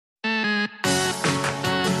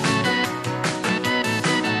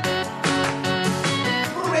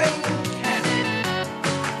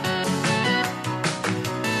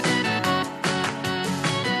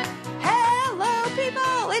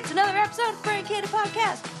Dedicated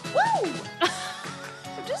podcast. Woo!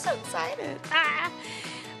 I'm just so excited.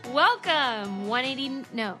 Welcome.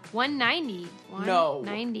 190.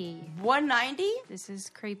 190? This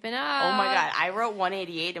is creeping up. Oh my God. I wrote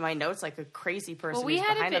 188 in my notes like a crazy person who's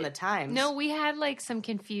behind on the times. No, we had like some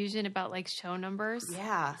confusion about like show numbers.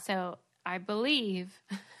 Yeah. So I believe.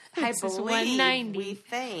 I this is believe 190. we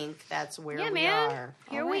think that's where yeah, we man. are.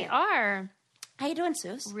 Here All we right. are. How you doing,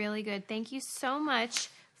 Suze? Really good. Thank you so much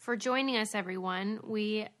for joining us, everyone.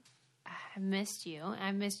 We have missed you.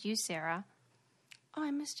 I've missed you, Sarah. Oh, I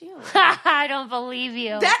missed you. I don't believe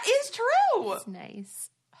you. That is true. It's nice.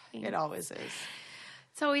 It always is.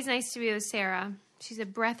 It's always nice to be with Sarah. She's a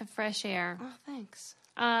breath of fresh air. Oh, thanks.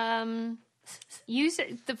 The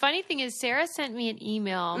funny thing is, Sarah sent me an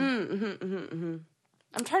email. I'm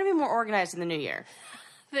trying to be more organized in the new year.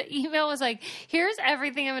 The email was like, "Here's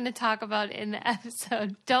everything I'm going to talk about in the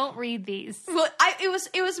episode. Don't read these." Well,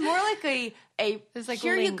 it was more like a like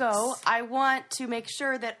here you links. go. I want to make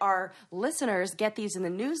sure that our listeners get these in the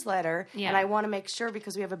newsletter, Yeah. and I want to make sure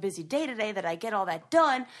because we have a busy day today that I get all that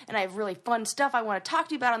done, and I have really fun stuff I want to talk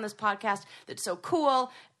to you about on this podcast that's so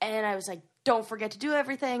cool. And I was like, don't forget to do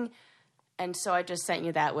everything. And so I just sent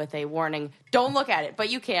you that with a warning. Don't look at it, but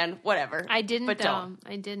you can. Whatever. I didn't, but though. don't.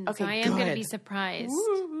 I didn't. Okay, so I am going to good. be surprised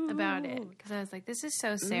about it because I was like, "This is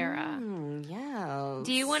so Sarah." Yeah.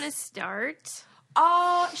 Do you want to start?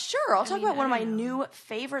 Sure. I'll talk mean, about one of I my don't know. new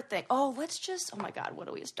favorite things. Oh, my God, what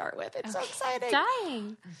do we start with? It's so exciting.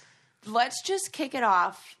 Dying. Let's just kick it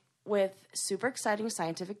off with super exciting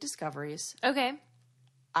scientific discoveries. Okay.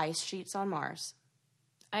 Ice sheets on Mars.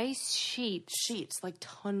 Ice sheets. Sheets, like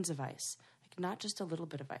tons of ice. Like not just a little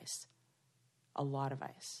bit of ice. A lot of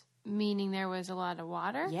ice. Meaning there was a lot of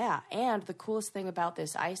water? Yeah, and the coolest thing about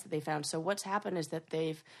this ice that they found, so what's happened is that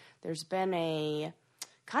there's been a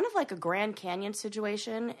kind of like a Grand Canyon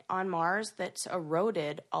situation on Mars that's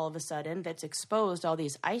eroded all of a sudden, that's exposed all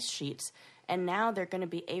these ice sheets, and now they're going to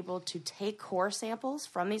be able to take core samples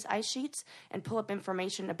from these ice sheets and pull up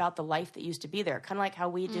information about the life that used to be there. Kind of like how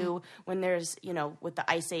we do when there's, with the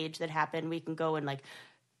ice age that happened, we can go and like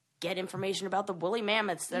get information about the woolly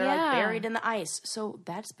mammoths that are like Yeah. buried in the ice. So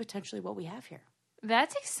that's potentially what we have here.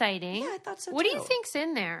 That's exciting. Yeah, I thought so What do too. you think's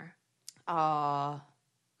in there?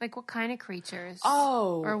 Like what kind of creatures?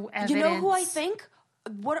 Or evidence? You know who I think?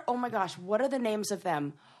 Oh my gosh, what are the names of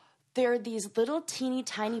them? They're these little teeny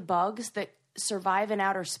tiny bugs that survive in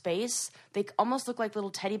outer space. They almost look like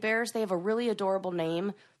little teddy bears. They have a really adorable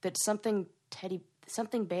name that's something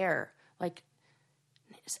bear. Like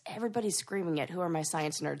everybody's screaming it. Who are my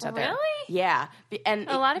science nerds out there? Really? Yeah. And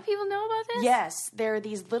A lot of people know about this? yes, they're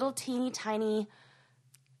these little teeny tiny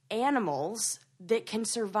animals that can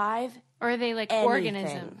survive. Or are they like Anything.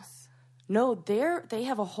 organisms? No, they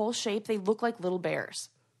have a whole shape. They look like little bears.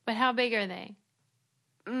 But how big are they?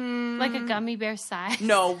 Like a gummy bear size?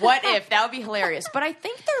 No, what if? That would be hilarious. But I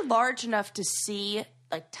think they're large enough to see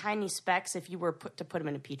like tiny specks if you were to put them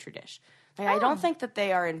in a petri dish. Like, I don't think that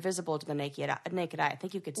they are invisible to the naked eye. I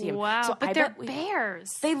think you could see them. Wow, So but I they're bet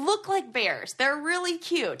bears. They look like bears. They're really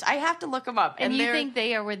cute. I have to look them up. And you they're- think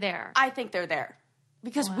they were there? I think they're there.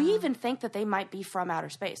 Because we even think that they might be from outer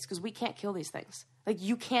space because we can't kill these things. Like,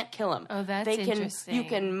 you can't kill them. Oh, that's interesting. You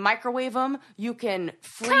can microwave them. You can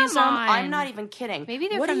freeze Come them. on. I'm not even kidding. Maybe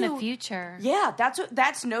they're What from do the you- future. Yeah,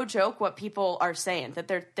 that's no joke what people are saying. That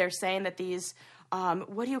they're saying that these,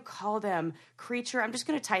 what do you call them? Creature. I'm just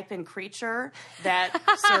going to type in creature that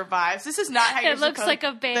survives. This is not how you're It looks supposed- like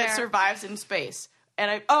a bear. that survives in space.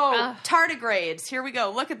 And tardigrades. Here we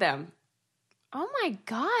go. Look at them. Oh my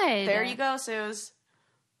God. There you go, Suze.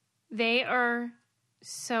 They are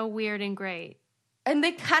so weird and great. And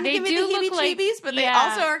they kind of They give me do the look like- heebie-jeebies, but they yeah.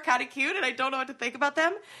 also are kind of cute, and I don't know what to think about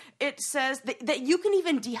them. It says that you can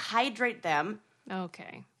even dehydrate them.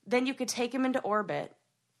 Okay. Then you could take them into orbit,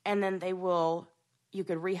 and then you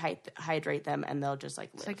could rehydrate them, and they'll just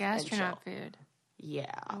like live. It's like and astronaut chill. food. Yeah.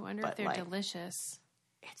 I wonder but, if they're like, delicious.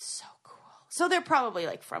 It's so cool. So they're probably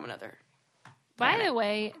like from another. By the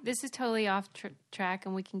way, this is totally off track,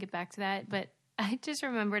 and we can get back to that. But I just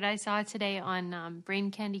remembered I saw today on Brain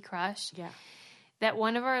Candy Crush that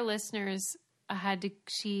one of our listeners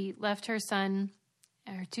she left her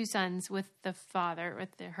two sons with the father,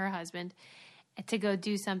 with her husband, to go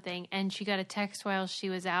do something, and she got a text while she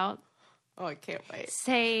was out Oh, I can't wait.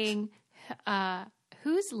 saying,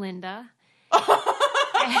 "Who's Linda?"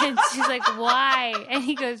 And she's like, "Why?" And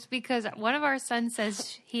he goes, "Because one of our sons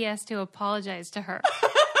says he has to apologize to her."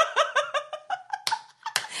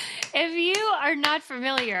 If you are not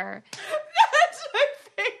familiar, That's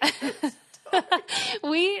my favorite.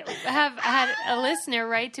 We have had a listener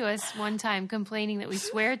write to us one time complaining that we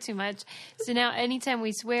swear too much. So now anytime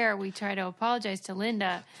we swear, we try to apologize to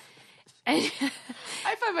Linda. And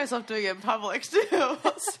I find myself doing it in public too.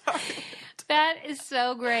 Sorry. That is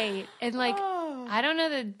so great. And I don't know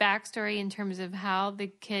the backstory in terms of how the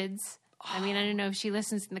kids, I don't know if she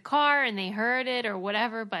listens in the car and they heard it or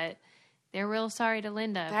whatever, but they're real sorry to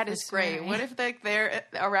Linda. That is great. What if they're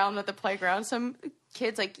around at the playground, some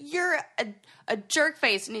kid's like, you're a jerk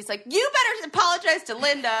face, and he's like, you better apologize to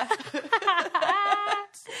Linda.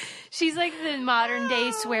 She's like the modern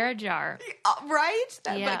day swear jar. Right?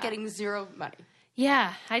 But getting zero money.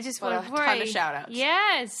 Yeah, I just want a ton of shout-outs.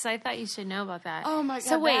 Yes, I thought you should know about that. Oh, my God,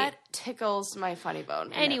 so wait, that tickles my funny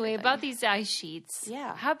bone. Anyway, about these ice sheets.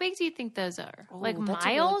 Yeah. How big do you think those are? Oh, like that's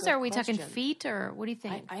miles? a really Or are we question. talking feet? Or what do you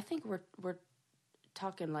think? I think we're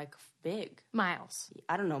talking like big. Miles.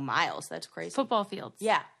 I don't know, miles. That's crazy. Football fields.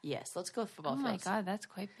 Yeah. Yes. Let's go with football fields. fields. Oh, my God, that's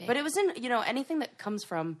quite big. But it was in, anything that comes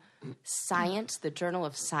from Science, the Journal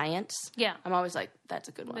of Science. Yeah. I'm always like, that's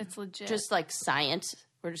a good one. That's legit. Just like science.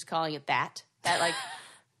 We're just calling it that. That like...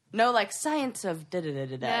 No, like science of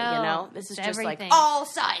da-da-da-da-da, No, This is it's just everything. like all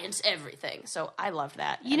science, everything. So I love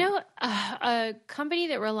that. A company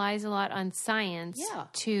that relies a lot on science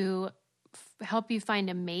to help you find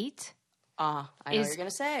a mate. I know what you're going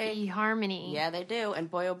to say. eHarmony. Yeah, they do.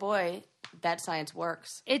 And boy, oh boy, that science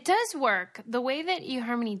works. It does work. The way that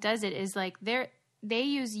eHarmony does it is like they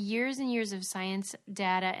use years and years of science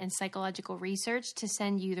data and psychological research to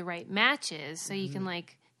send you the right matches so you can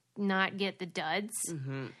like not get the duds.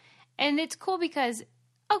 Mm-hmm. And it's cool because,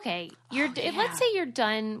 okay, let's say you're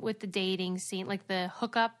done with the dating scene, like the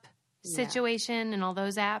hookup situation and all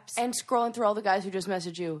those apps. And scrolling through all the guys who just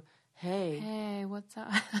message you, hey, what's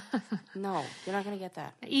up? No, you're not going to get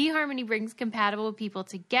that. eHarmony brings compatible people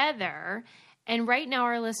together. And right now,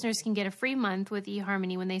 our listeners can get a free month with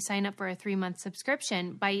eHarmony when they sign up for a 3-month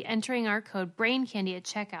subscription by entering our code BRAINCANDY at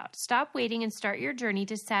checkout. Stop waiting and start your journey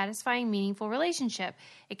to satisfying, meaningful relationship.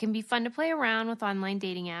 It can be fun to play around with online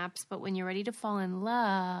dating apps, but when you're ready to fall in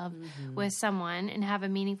love with someone and have a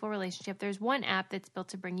meaningful relationship, there's one app that's built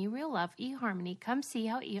to bring you real love, eHarmony. Come see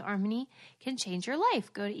how eHarmony can change your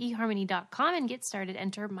life. Go to eHarmony.com and get started.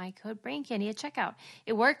 Enter my code BRAINCANDY at checkout.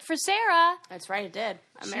 It worked for Sarah. That's right, it did.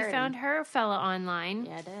 She found her fella online.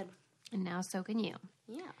 Yeah, I did. And now so can you.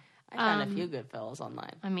 Yeah. I found a few good fellas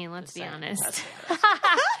online. I mean, let's be honest.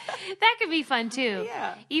 That could be fun too.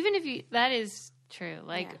 Yeah. Even if that is true.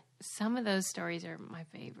 Like some of those stories are my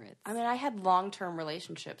favorites. I mean, I had long-term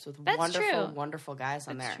relationships with wonderful guys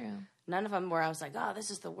on there. True. None of them where I was like, oh,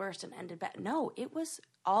 this is the worst and ended bad. No, it was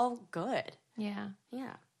all good. Yeah.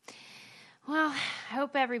 Yeah. Well, I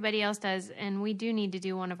hope everybody else does, and we do need to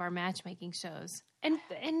do one of our matchmaking shows. And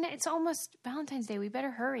it's almost Valentine's Day. We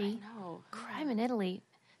better hurry. I know. Crime in Italy.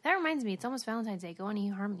 That reminds me, it's almost Valentine's Day. Go on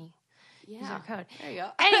eHarmony. Yeah. Use our code. There you go.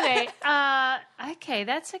 Anyway, okay,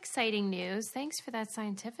 that's exciting news. Thanks for that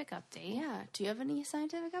scientific update. Yeah. Do you have any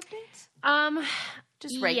scientific updates?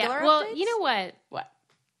 Just regular updates? Well, you know what? What?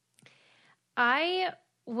 I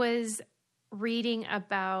was reading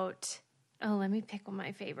about... Oh, let me pick what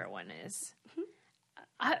my favorite one is.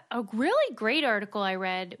 A really great article I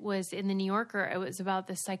read was in the New Yorker. It was about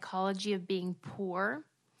the psychology of being poor.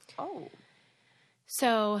 Oh.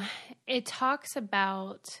 So it talks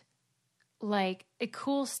about like a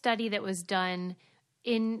cool study that was done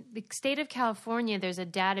in the state of California. There's a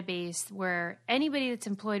database where anybody that's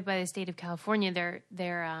employed by the state of California,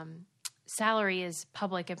 their salary is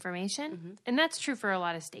public information. And that's true for a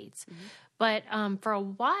lot of states. But for a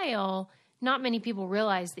while... not many people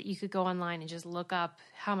realized that you could go online and just look up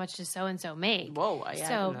how much does so-and-so make. Whoa, yeah,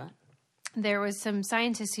 so there was some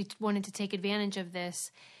scientists who wanted to take advantage of this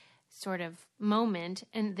sort of moment,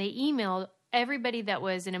 and they emailed everybody that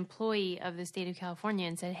was an employee of the state of California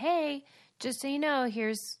and said, hey, just so you know,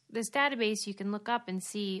 here's this database you can look up and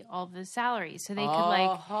see all the salaries. So they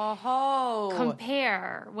could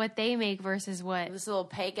compare what they make versus what... This little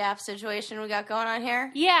pay gap situation we got going on here?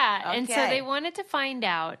 Yeah, okay. And so they wanted to find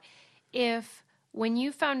out if when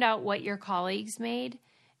you found out what your colleagues made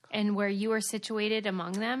and where you were situated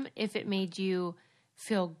among them, if it made you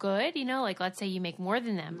feel good, like let's say you make more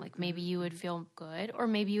than them, like maybe you would feel good, or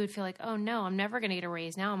maybe you would feel like, oh no, I'm never going to get a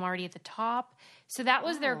raise now. I'm already at the top. So that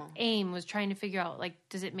was their aim, was trying to figure out, like,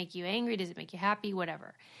 does it make you angry? Does it make you happy?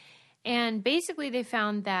 Whatever. And basically they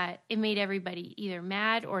found that it made everybody either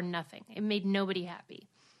mad or nothing. It made nobody happy.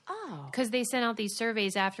 Oh. Because they sent out these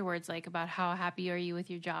surveys afterwards, like about how happy are you with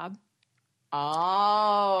your job?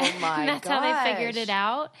 Oh, my That's gosh. how they figured it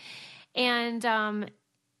out. And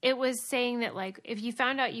it was saying that, like, if you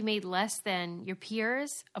found out you made less than your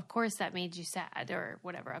peers, of course that made you sad or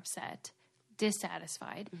whatever, upset,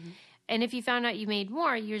 dissatisfied. Mm-hmm. And if you found out you made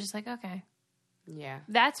more, you're just like, okay. Yeah.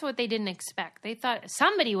 That's what they didn't expect. They thought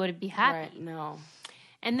somebody would be happy. Right, no.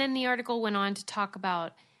 And then the article went on to talk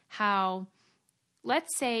about how,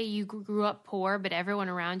 let's say you grew up poor, but everyone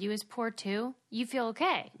around you is poor too. You feel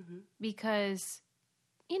okay because,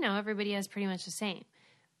 everybody has pretty much the same.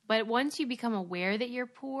 But once you become aware that you're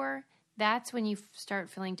poor, that's when you start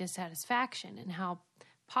feeling dissatisfaction, and how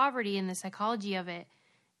poverty and the psychology of it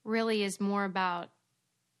really is more about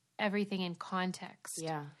everything in context.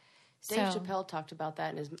 Yeah. Dave Chappelle talked about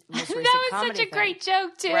that in his most recent that was comedy such a great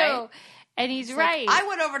joke, too. Right? And he's it's right. Like, I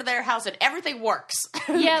went over to their house and everything works.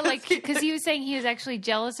 Yeah, like, because he was saying he was actually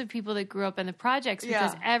jealous of people that grew up in the projects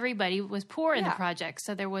because everybody was poor in the projects.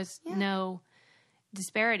 So there was no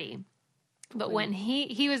disparity. But when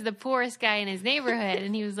he was the poorest guy in his neighborhood,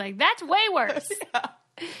 and he was like, that's way worse.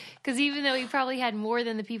 Because even though he probably had more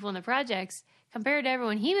than the people in the projects, compared to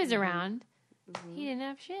everyone he was around, he didn't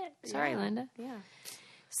have shit. Sorry, Linda. Yeah.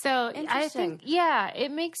 So I think,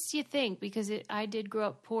 it makes you think, because I did grow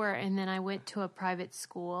up poor, and then I went to a private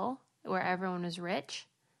school where everyone was rich.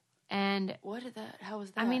 And how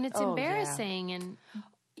was that? I mean, it's embarrassing.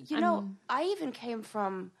 Yeah. And I came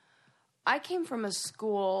from a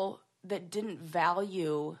school that didn't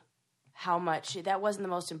value how much, that wasn't the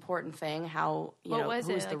most important thing, how, who was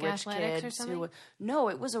the rich kid. No,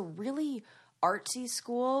 it was a really artsy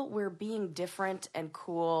school where being different and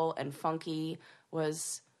cool and funky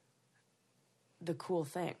was the cool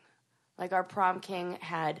thing. Like, our prom king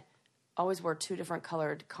always wore 2 different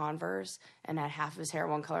colored Converse and had half of his hair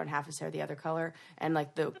one color and half his hair the other color. And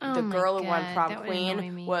like the girl who won prom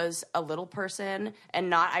queen was a little person, and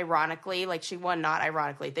not ironically, like she won not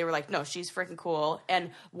ironically. They were like, no, she's freaking cool.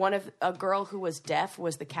 And a girl who was deaf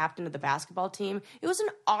was the captain of the basketball team. It was an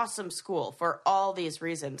awesome school for all these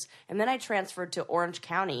reasons. And then I transferred to Orange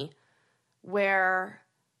County, where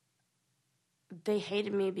they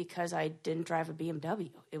hated me because I didn't drive a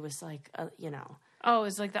BMW. It was like, Oh, it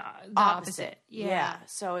was like the opposite. Yeah.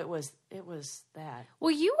 So it was that.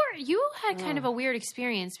 Well, you had kind of a weird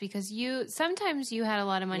experience, because sometimes you had a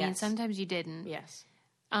lot of money and sometimes you didn't. Yes.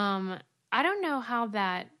 I don't know how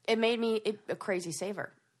that... It made me a crazy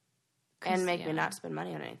saver and make me not spend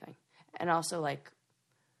money on anything. And also, like...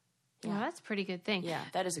 Yeah, well, that's a pretty good thing. Yeah,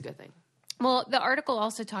 that is a good thing. Well, the article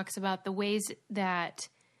also talks about the ways that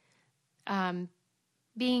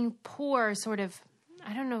being poor sort of...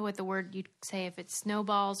 I don't know what the word you'd say, if it's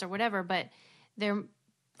snowballs or whatever, but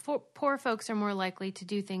poor folks are more likely to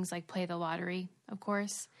do things like play the lottery, of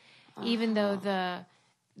course, even though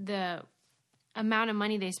the amount of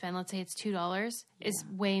money they spend, let's say it's $2, is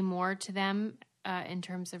way more to them in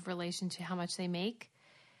terms of relation to how much they make.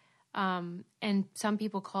 And some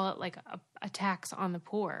people call it like a tax on the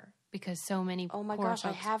poor, because so many Oh my poor gosh,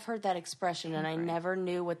 folks... I have heard that expression, and I never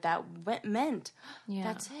knew what that meant. Yeah.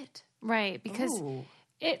 That's it. Right, because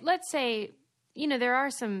let's say, there are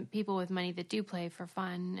some people with money that do play for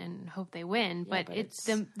fun and hope they win, but it's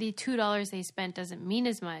the $2 they spent doesn't mean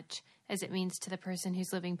as much as it means to the person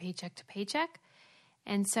who's living paycheck to paycheck.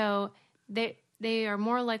 And so they are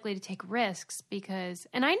more likely to take risks because,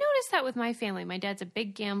 and I noticed that with my family. My dad's a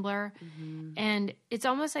big gambler, and it's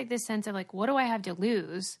almost like this sense of like, what do I have to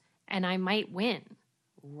lose? And I might win.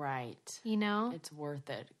 Right. It's worth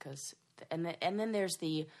it because, and then there's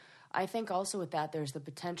I think also with that, there's the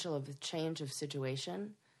potential of a change of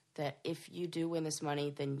situation, that if you do win this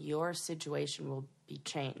money, then your situation will be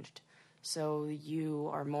changed. So you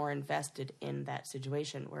are more invested in that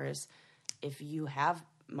situation. Whereas if you have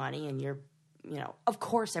money and you're, of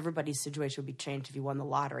course everybody's situation would be changed if you won the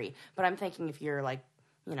lottery. But I'm thinking if you're like,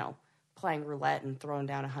 playing roulette and throwing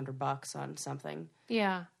down $100 on something.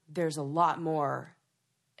 Yeah. There's a lot more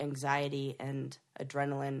anxiety and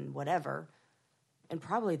adrenaline, whatever. And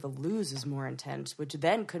probably the lose is more intense, which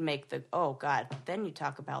then could make then you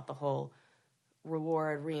talk about the whole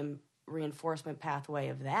reward reinforcement pathway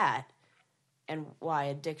of that, and why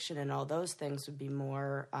addiction and all those things would be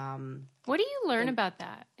more... what do you learn about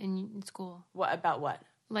that in school? What about what?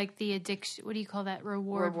 Like the addiction, what do you call that?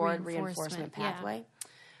 Reward reinforcement pathway?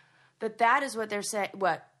 That is what they're saying.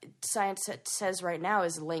 What science says right now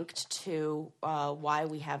is linked to why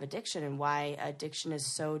we have addiction, and why addiction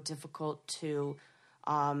is so difficult to...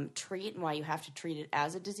 treat, and why you have to treat it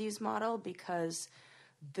as a disease model, because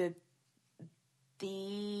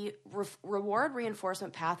the reward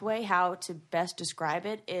reinforcement pathway, how to best describe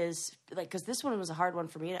it is like, because this one was a hard one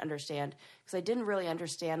for me to understand because I didn't really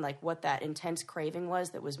understand like what that intense craving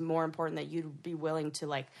was that was more important that you'd be willing to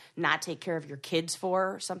like not take care of your kids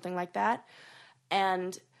for or something like that.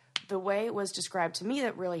 And the way it was described to me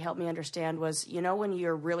that really helped me understand was, you know, when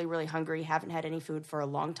you're really, really hungry, haven't had any food for a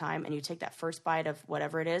long time, and you take that first bite of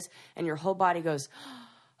whatever it is, and your whole body goes,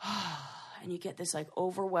 and you get this like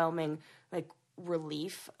overwhelming like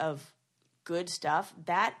relief of good stuff.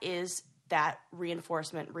 That is that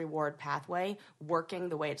reinforcement reward pathway working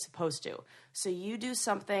the way it's supposed to. So you do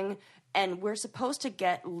something, and we're supposed to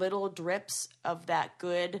get little drips of that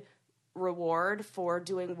good reward for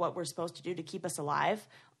doing what we're supposed to do to keep us alive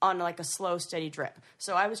on like a slow, steady drip.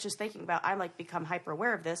 So I was just thinking about, I'm like become hyper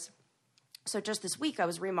aware of this. So just this week I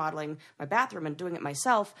was remodeling my bathroom and doing it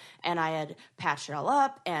myself, and I had patched it all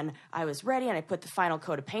up and I was ready and I put the final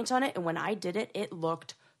coat of paint on it. And when I did it, it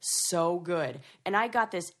looked so good. And I got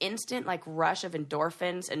this instant like rush of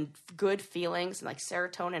endorphins and good feelings and like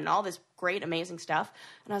serotonin and all this great, amazing stuff.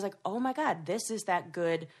 And I was like, oh my God, this is that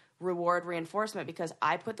good reward reinforcement because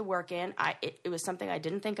I put the work in. It was something I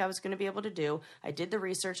didn't think I was going to be able to do. I did the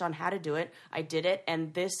research on how to do it. I did it.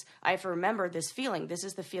 And this, I have to remember this feeling. This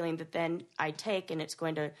is the feeling that then I take, and it's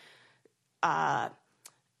going to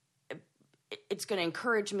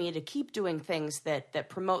encourage me to keep doing things that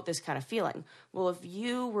promote this kind of feeling. Well, if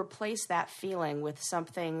you replace that feeling with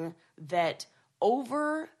something that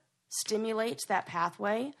overstimulates that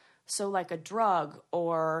pathway, so like a drug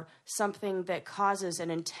or something that causes an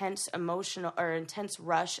intense emotional or intense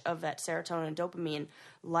rush of that serotonin and dopamine,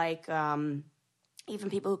 like even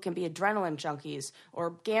people who can be adrenaline junkies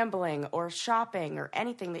or gambling or shopping or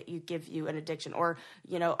anything that give you an addiction, or,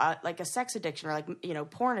 you know, like a sex addiction or like, you know,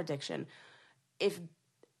 porn addiction. If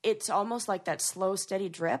it's almost like that slow, steady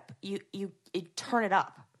drip, you turn it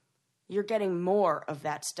up. You're getting more of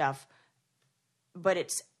that stuff, but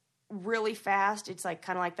it's really fast. It's like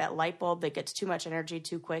kind of like that light bulb that gets too much energy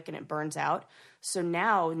too quick and it burns out. So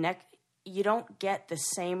now you don't get the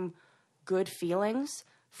same good feelings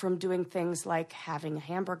from doing things like having a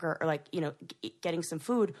hamburger or like, you know, getting some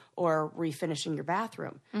food or refinishing your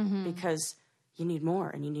bathroom because you need more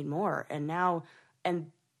and you need more. And now, and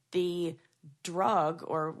the drug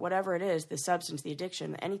or whatever it is, the substance, the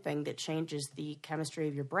addiction, anything that changes the chemistry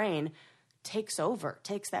of your brain takes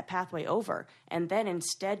that pathway over. And then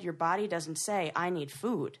instead your body doesn't say, I need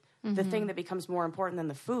food. The thing that becomes more important than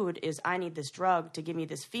the food is I need this drug to give me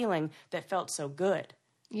this feeling that felt so good.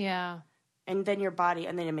 Yeah. And then your body,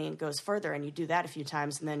 and then it goes further, and you do that a few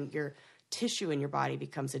times, and then your tissue in your body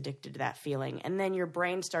becomes addicted to that feeling. And then your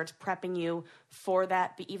brain starts prepping you for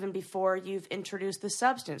that even before you've introduced the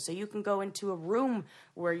substance. So you can go into a room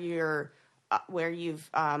where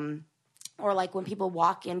or like when people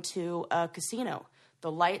walk into a casino, the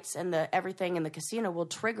lights and the everything in the casino will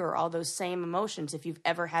trigger all those same emotions if you've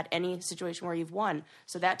ever had any situation where you've won.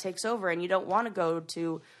 So that takes over, and you don't want to go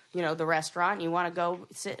to, you know, the restaurant. You want to go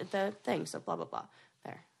sit at the thing. So blah, blah, blah.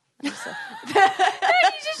 There. So. You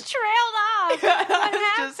just trailed off. What happened?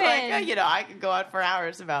 Just like, you know, I could go on for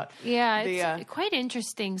hours about. Yeah, it's quite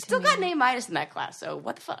interesting. Still got an A- in that class, so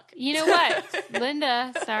what the fuck? You know what?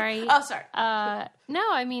 Linda, sorry. Oh, sorry.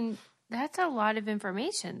 No, I mean, that's a lot of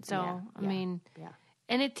information. So, yeah, I mean,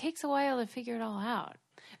 and it takes a while to figure it all out.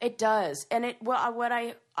 It does. And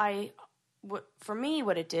for me,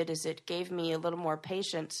 what it did is it gave me a little more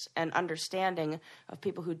patience and understanding of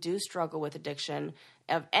people who do struggle with addiction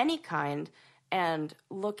of any kind, and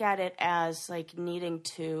look at it as like needing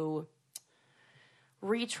to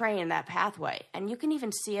retrain that pathway. And you can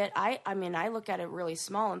even see it. I mean, I look at it really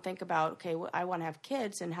small and think about, okay, I want to have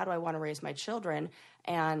kids, and how do I want to raise my children?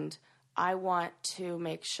 And I want to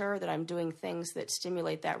make sure that I'm doing things that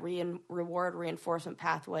stimulate that reward reinforcement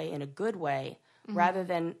pathway in a good way, rather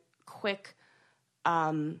than quick,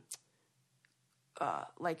 like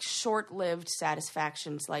short-lived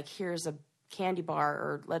satisfactions, like here's a candy bar,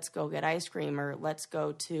 or let's go get ice cream, or let's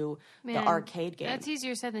go to the arcade game. That's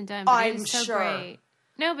easier said than done. But I'm it's so sure. Great.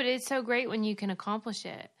 No, but it's so great when you can accomplish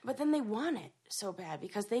it. But then they want it so bad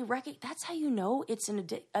because they that's how you know it's a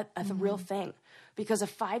real thing. Because a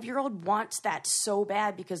 5-year-old wants that so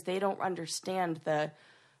bad because they don't understand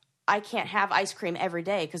I can't have ice cream every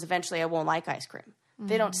day because eventually I won't like ice cream.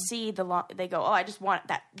 They don't see they go, oh, I just want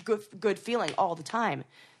that good feeling all the time.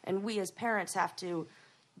 And we as parents have to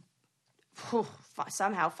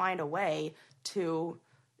somehow find a way to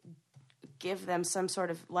give them some sort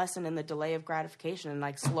of lesson in the delay of gratification and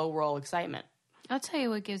like slow roll excitement. I'll tell you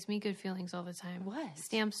what gives me good feelings all the time. What?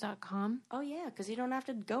 Stamps.com. Oh, yeah, because you don't have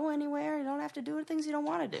to go anywhere. You don't have to do things you don't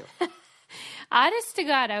want to do. Honest to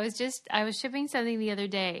God, I was shipping something the other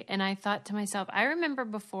day and I thought to myself, I remember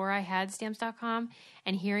before I had stamps.com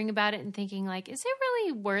and hearing about it and thinking like, is it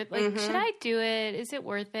really worth, like, should I do it? Is it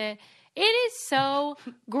worth it? It is so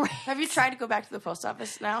great. Have you tried to go back to the post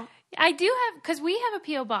office now? I do have, because we have a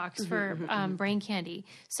P.O. box for Brain Candy.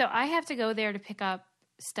 So I have to go there to pick up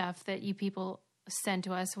stuff that you people send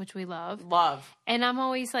to us, which we love. And I'm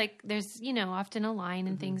always like, there's, often a line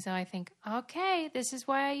and things. So I think, okay, this is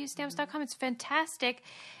why I use stamps.com. It's fantastic.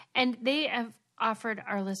 And they have offered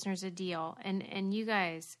our listeners a deal. And you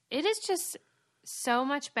guys, it is just so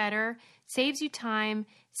much better. Saves you time,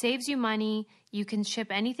 saves you money. You can ship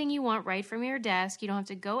anything you want right from your desk. You don't have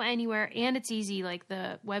to go anywhere. And it's easy. Like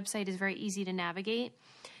the website is very easy to navigate.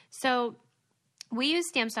 So we use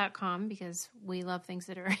stamps.com because we love things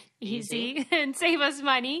that are easy and save us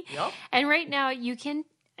money. Yep. And right now you can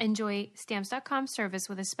enjoy stamps.com service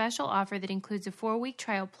with a special offer that includes a 4-week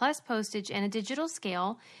trial plus postage and a digital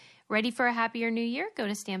scale. Ready for a happier new year? Go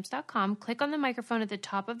to stamps.com, click on the microphone at the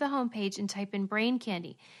top of the homepage and type in Brain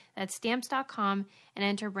Candy. That's stamps.com and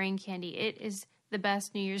enter Brain Candy. It is the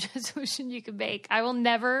best New Year's resolution you can make. I will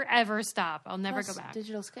never, ever stop. I'll never go back.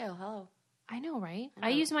 Digital scale, hello. I know, right? I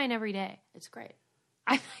use mine every day. It's great.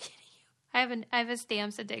 I'm not kidding you. I have a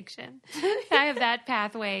stamps addiction. I have that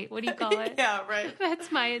pathway. What do you call it? Yeah, right. That's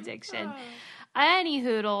my addiction. Any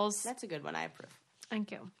hoodles. That's a good one. I approve.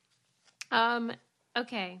 Thank you.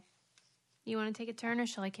 Okay. You want to take a turn or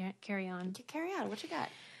shall I carry on? Carry on. What you got?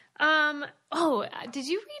 Did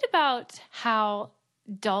you read about how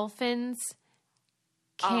dolphins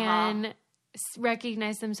can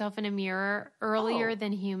recognize themselves in a mirror earlier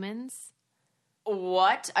than humans?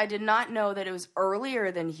 What? I did not know that it was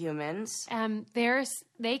earlier than humans.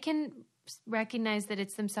 They can recognize that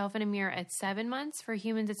it's themselves in a mirror at 7 months. For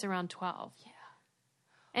humans, it's around 12. Yeah.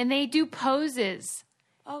 And they do poses.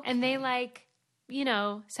 Okay. And they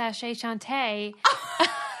sachet chante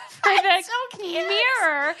for the so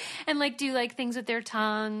mirror and do things with their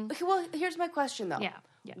tongue. Okay, well, here's my question though. Yeah.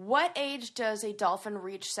 What age does a dolphin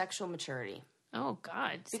reach sexual maturity? Oh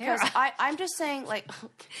God, Sarah. Because I'm just saying,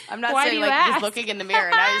 I'm not Why saying just looking in the mirror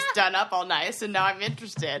and I just done up all nice and now I'm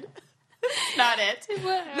interested. That's not it.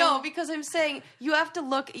 No, because I'm saying you have to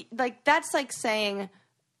look that's like saying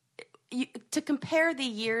to compare the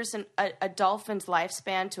years in a dolphin's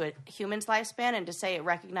lifespan to a human's lifespan and to say it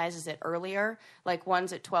recognizes it earlier, like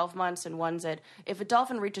one's at 12 months and one's at, if a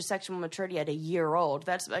dolphin reaches sexual maturity at a year old,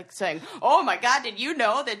 that's like saying, oh my God, did you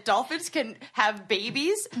know that dolphins can have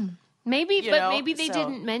babies? Maybe, maybe they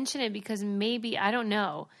didn't mention it because maybe, I don't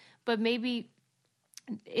know, but maybe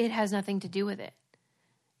it has nothing to do with it.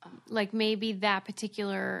 Maybe that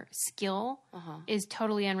particular skill is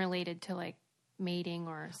totally unrelated to mating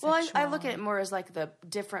or sexual. Well, I look at it more as the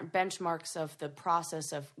different benchmarks of the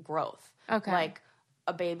process of growth. Okay.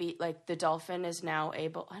 A baby, the dolphin is now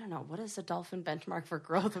able, I don't know, what is the dolphin benchmark for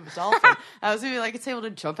growth of a dolphin? I was maybe it's able to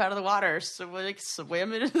jump out of the water, swim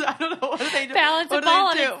in, I don't know, what do they do? Balance a ball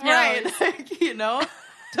on its nose. Right,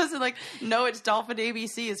 doesn't know its dolphin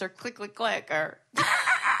ABCs or click, click, click, or click,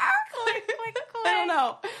 click, click. I don't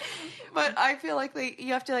know. But I feel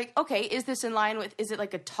you have to okay, is this in line with, is it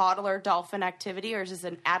a toddler dolphin activity or is this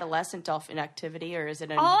an adolescent dolphin activity or is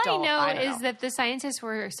it an adult? All I know is that the scientists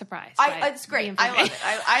were surprised. It's great. I love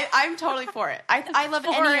it. I'm totally for it. I love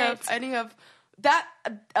any of that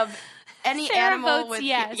of any Sarah animal votes with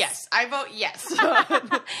yes. Yes, I vote yes.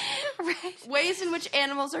 Right. Ways in which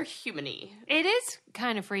animals are human-y. It is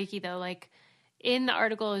kind of freaky though. In the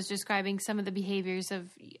article is describing some of the behaviors of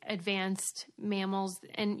advanced mammals,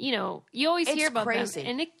 and you always hear about crazy. them,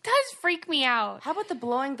 and it does freak me out. How about the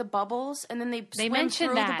blowing the bubbles, and then they swim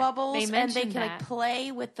through that. the bubbles, and they can that.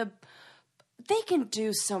 play with the. They can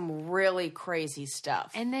do some really crazy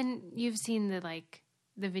stuff. And then you've seen the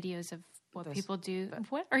videos of what people do.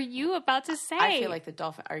 What are you about to say? I feel like the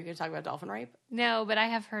dolphin. Are you going to talk about dolphin rape? No, but I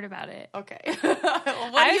have heard about it. Okay.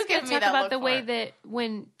 I was going to talk about the way that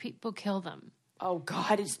when people kill them. Oh,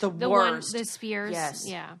 God, it's the worst. The spears. Yes.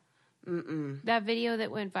 Yeah. That video that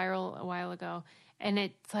went viral a while ago. And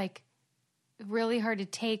it's really hard to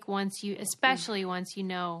take especially once you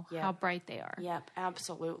know how bright they are. Yep,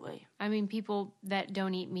 absolutely. I mean, people that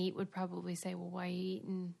don't eat meat would probably say, well, why are you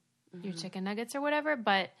eating your chicken nuggets or whatever?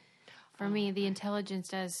 But for me, the intelligence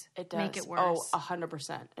does make it worse. Oh,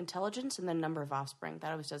 100%. Intelligence and the number of offspring. That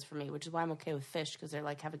always does for me, which is why I'm okay with fish because they're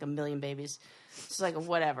having 1 million babies. It's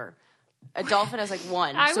whatever. A dolphin has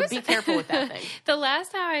 1, so be careful with that thing. The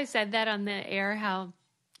last time I said that on the air, how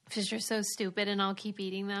fish are so stupid and I'll keep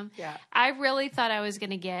eating them. Yeah. I really thought I was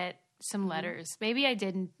going to get some letters. Maybe I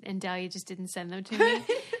didn't, and Dahlia just didn't send them to me.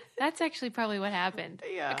 That's actually probably what happened.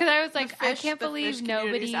 Yeah. Because I was like, I can't believe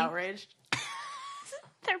nobody's outraged.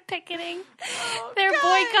 They're picketing. They're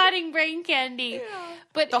boycotting brain candy. Yeah.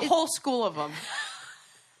 But the whole school of them.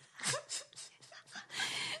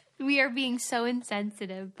 We are being so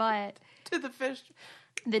insensitive, but to the fish.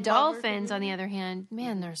 The dolphins, on the other hand,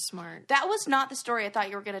 man, they're smart. That was not the story I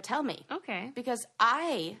thought you were going to tell me. Okay. Because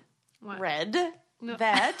I read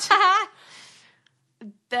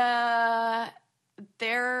that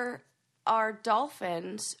there are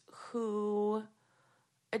dolphins who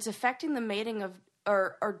it's affecting the mating of,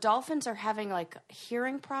 or dolphins are having like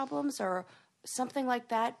hearing problems or something like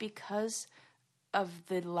that because of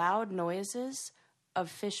the loud noises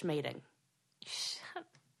of fish mating.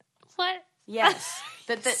 What? Yes.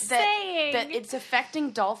 that it's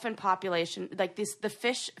affecting dolphin population, like the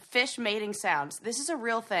fish mating sounds. This is a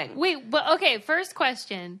real thing. Wait, but okay, first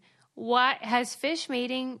question. What has fish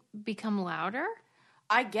mating become louder?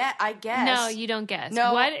 I guess. No, you don't guess.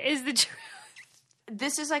 No. What is the truth?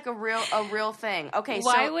 This is like a real thing. Okay,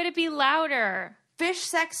 why would it be louder? Fish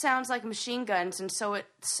sex sounds like machine guns, and so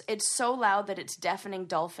it's so loud that it's deafening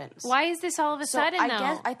dolphins. Why is this all of a sudden,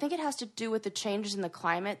 though? I think it has to do with the changes in the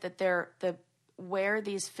climate, that where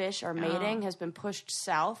these fish are mating has been pushed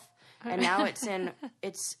south, and now it's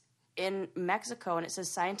in Mexico, and it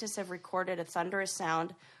says scientists have recorded a thunderous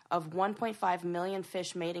sound of 1.5 million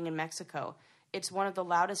fish mating in Mexico. It's one of the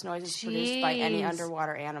loudest noises produced by any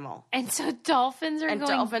underwater animal. And so dolphins are going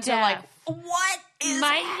dolphins deaf. are like, what is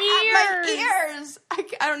my ears?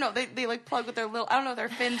 I don't know. They like plug with their little, I don't know if their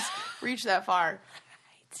fins reach that far.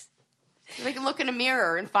 Right. They can look in a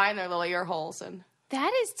mirror and find their little ear holes. And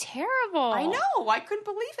that is terrible. I know. I couldn't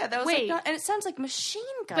believe that. That was and it sounds like machine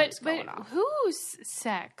guns going off. Whose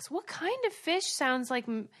sex? What kind of fish sounds like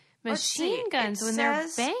machine guns when they're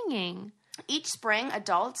banging? Each spring,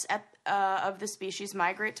 adults of the species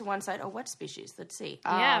migrate to one side. Oh, what species? Let's see.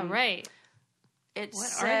 Yeah, right. What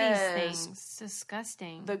are these things? It's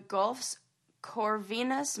disgusting. The Gulf's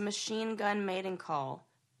Corvinus machine gun mating call.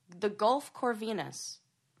 The Gulf Corvinus.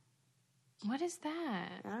 What is that?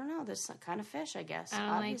 I don't know. This kind of fish, I guess. I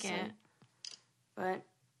don't like it. But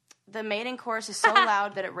the mating chorus is so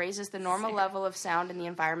loud that it raises the normal level of sound in the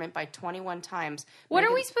environment by 21 times. What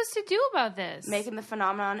are we supposed to do about this? Making the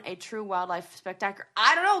phenomenon a true wildlife spectacular.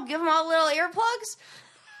 I don't know. Give them all little earplugs.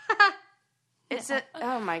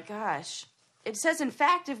 Oh my gosh. It says, in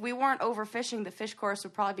fact, if we weren't overfishing, the fish chorus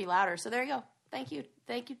would probably be louder. So there you go. Thank you,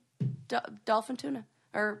 dolphin tuna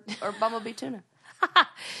or bumblebee tuna.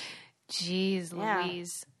 Jeez,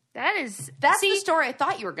 Louise. That's the story I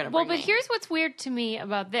thought you were going to bring. Well, but here's what's weird to me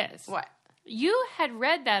about this. What? You had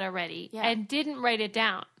read that already and didn't write it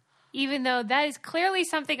down, even though that is clearly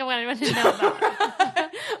something I wanted to know about.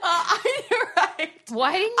 You're right.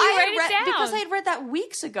 Why didn't you write it down? Because I had read that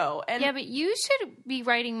weeks ago. And yeah, but you should be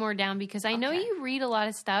writing more down because I know you read a lot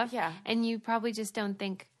of stuff. Yeah. And you probably just don't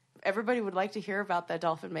think. Everybody would like to hear about the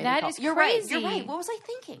dolphin mating call. That is crazy. You're right. What was I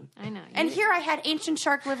thinking? I know. And here I had ancient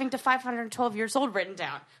shark living to 512 years old written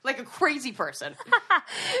down. Like a crazy person.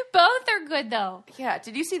 Both are good, though. Yeah.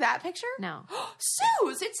 Did you see that picture? No.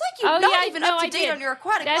 Suze, it's like you're not even up to date on your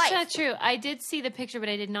aquatic life. That's not true. I did see the picture, but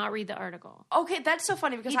I did not read the article. Okay, that's so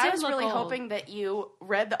funny because I was really hoping that you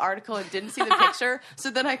read the article and didn't see the picture,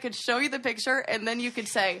 so then I could show you the picture and then you could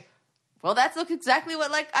say, well, that looks exactly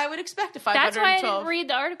what I would expect a 512. That's why I didn't read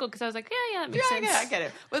the article because I was like, yeah, that makes sense. Yeah, I get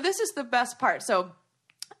it. Well, this is the best part. So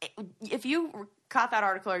if you caught that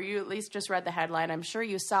article or you at least just read the headline, I'm sure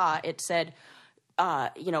you saw it said,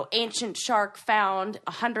 ancient shark found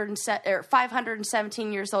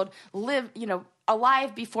 517 years old,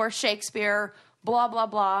 alive before Shakespeare, blah, blah,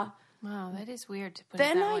 blah. Wow, that is weird to put it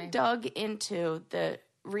that way. Then I dug into the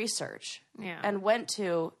research and went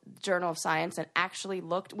to Journal of Science and actually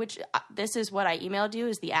looked, which this is what I emailed you,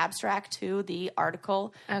 is the abstract to the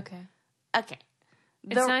article. Okay.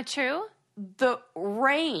 It's not true? The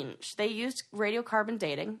range, they used radiocarbon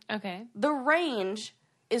dating. Okay. The range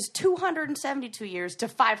is 272 years to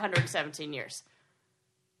 517 years.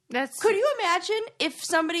 Could you imagine if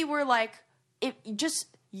somebody were like,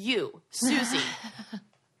 you, Susie.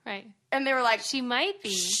 Right. And they were like, she might be.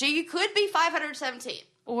 She could be 517.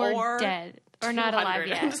 Or dead. Or not alive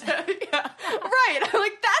yet. Yeah. Right. I'm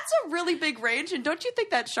like, that's a really big range. And don't you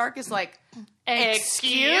think that shark is like,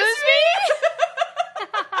 excuse me?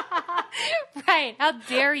 Right. How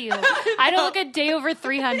dare you? I don't look a day over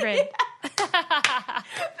 300. Yeah. That's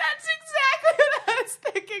exactly what I was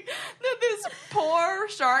thinking. That this poor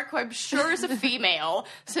shark shark, who I'm sure is a female,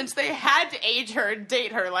 since they had to age her and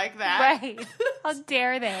date her like that. Right. How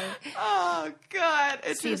dare they? Oh, God.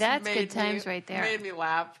 That's good times right there. Made me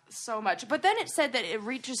laugh so much. But then it said that it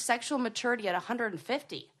reaches sexual maturity at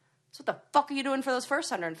 150. So what the fuck are you doing for those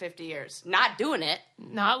first 150 years? Not doing it.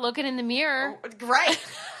 Not looking in the mirror. Right.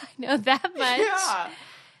 I know that much. Yeah.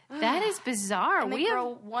 That is bizarre. And they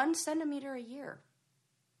grow 1 centimeter a year.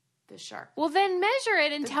 This shark. Well, then measure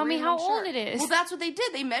it and tell me how old it is. Well, that's what they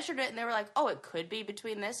did. They measured it and they were like, oh, it could be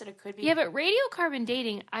between this and it could be. Yeah, but radiocarbon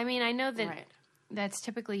dating, I mean, I know that that's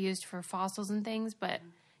typically used for fossils and things, but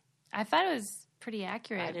I thought it was pretty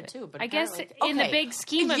accurate. I did too, but I guess in the big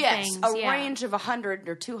scheme of things. Yes, a range of 100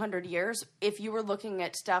 or 200 years. If you were looking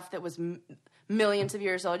at stuff that was millions of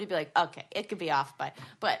years old, you'd be like, okay, it could be off by.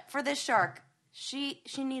 But for this shark, she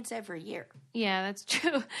needs every year. Yeah, that's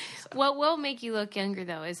true. So. What will make you look younger,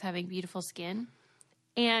 though, is having beautiful skin.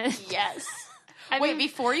 And yes. Wait,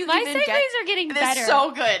 before you my even segues are getting better. This is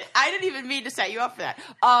so good. I didn't even mean to set you up for that.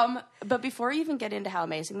 But before you even get into how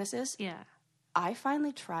amazing this is, I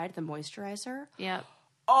finally tried the moisturizer. Yep.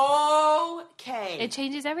 Okay. It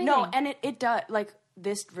changes everything. No, and it does. Like,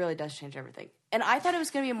 this really does change everything. And I thought it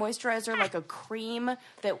was going to be a moisturizer, like a cream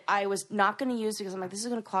that I was not going to use because I'm like, this is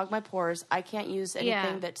going to clog my pores. I can't use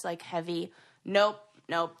anything that's, like, heavy. Nope.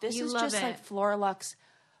 This is just, like, Floralux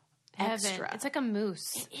Extra. It's like a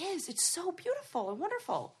mousse. It is. It's so beautiful and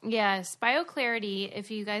wonderful. Yes. BioClarity,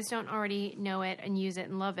 if you guys don't already know it and use it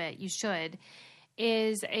and love it, you should,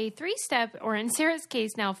 is a 3-step, or in Sarah's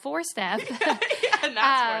case now 4-step,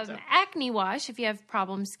 acne wash if you have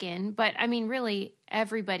problem skin. But, I mean, really,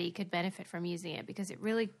 everybody could benefit from using it because it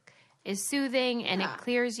really is soothing and it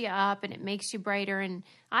clears you up and it makes you brighter. And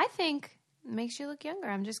I think it makes you look younger.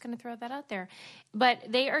 I'm just going to throw that out there. But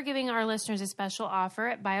they are giving our listeners a special offer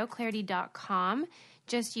at bioclarity.com.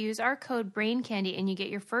 Just use our code BRAINCANDY and you get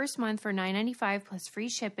your first month for $9.95 plus free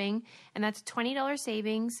shipping. And that's a $20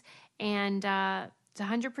 savings. And it's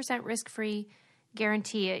 100% risk-free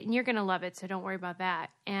guarantee. And you're going to love it, so don't worry about that.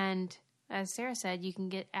 And as Sarah said, you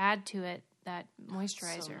can add to it that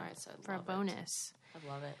moisturizer for a bonus.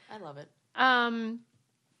 I love it.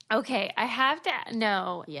 Okay, I have to...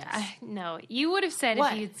 No. Yes. No. You would have said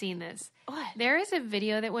what? If you'd seen this. What? There is a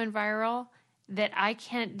video that went viral that I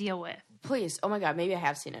can't deal with. Please. Oh, my God. Maybe I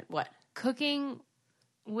have seen it. What? Cooking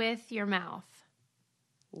with your mouth.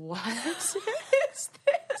 What is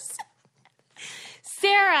this?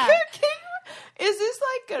 Sarah! Cooking? Is this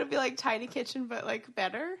like going to be like Tiny Kitchen, but like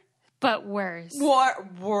better? But worse.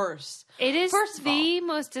 Worse. It is the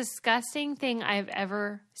most disgusting thing I've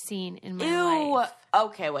ever seen in my life.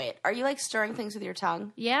 Okay, wait. Are you like stirring things with your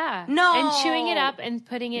tongue? Yeah. No. And chewing it up and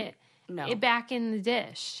putting it back in the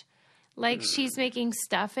dish. Like she's making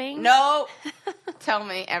stuffing. No. Tell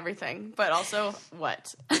me everything. But also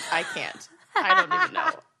what? I can't. I don't even know.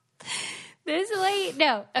 This lady,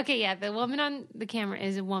 no. Okay, yeah, the woman on the camera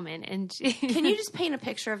is a woman. And can you just paint a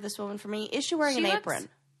picture of this woman for me? Is she wearing an apron?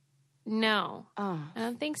 No. Oh. I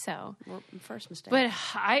don't think so. Well, first mistake. But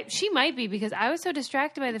she might be because I was so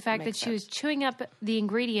distracted by the fact that she was chewing up the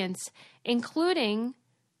ingredients, including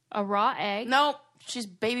a raw egg. Nope. She's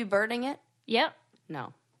baby birding it? Yep.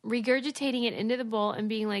 No. Regurgitating it into the bowl and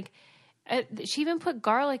being like, she even put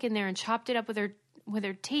garlic in there and chopped it up with her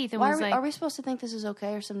teeth. And are we supposed to think this is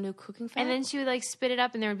okay or some new cooking fact? And then she would like spit it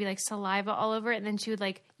up and there would be like saliva all over it. And then she would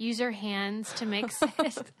like use her hands to mix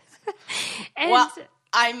it. Well,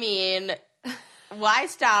 I mean, why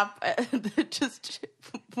stop? Just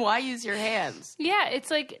why use your hands? Yeah,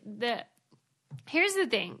 it's like here's the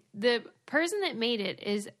thing. The person that made it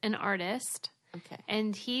is an artist. Okay.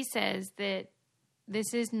 And he says that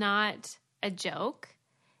this is not a joke,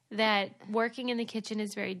 that working in the kitchen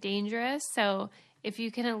is very dangerous. So if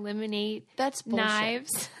you can eliminate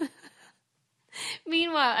knives.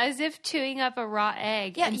 Meanwhile, as if chewing up a raw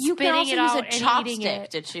egg and spitting it out and eating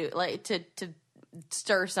it. To chew, like to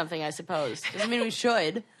stir something, I suppose. Doesn't mean we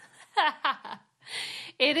should.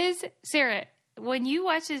 It is, Sarah, when you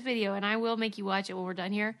watch this video, and I will make you watch it when we're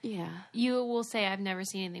done here, you will say, I've never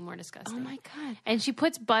seen anything more disgusting. Oh, my God. And she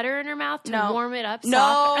puts butter in her mouth to warm it up.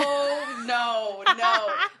 No.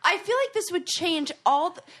 I feel like this would change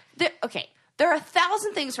all okay, there are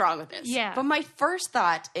 1,000 things wrong with this. Yeah. But my first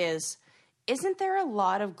thought is, isn't there a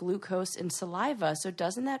lot of glucose in saliva? So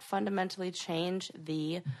doesn't that fundamentally change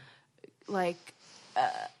the, right,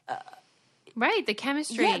 the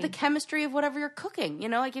chemistry. Yeah, the chemistry of whatever you're cooking. You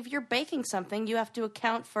know, like if you're baking something, you have to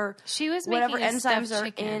account for whatever enzymes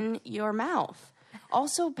are in your mouth.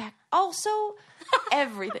 Also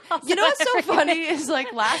everything. You know what's so funny is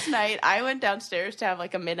like last night I went downstairs to have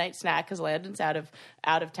like a midnight snack because Landon's out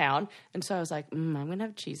of town, and so I was like, I'm gonna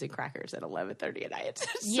have cheese and crackers at 11:30 at night.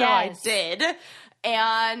 So I did,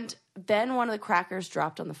 and then one of the crackers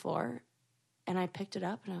dropped on the floor, and I picked it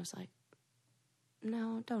up and I was like,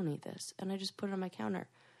 no, don't eat this, and I just put it on my counter.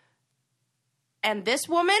 And this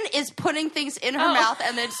woman is putting things in her mouth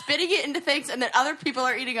and then spitting it into things, and then other people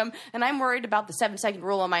are eating them. And I'm worried about the 7-second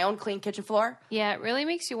rule on my own clean kitchen floor. Yeah, it really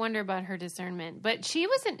makes you wonder about her discernment. But she's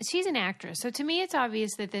an actress. So to me, it's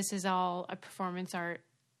obvious that this is all a performance art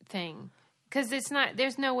thing. Because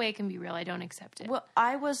there's no way it can be real. I don't accept it. Well,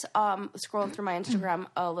 I was scrolling through my Instagram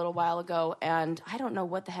a little while ago, and I don't know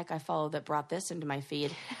what the heck I followed that brought this into my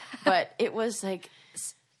feed. But it was like,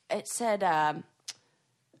 it said...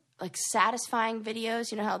 like satisfying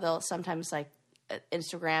videos, you know how they'll sometimes like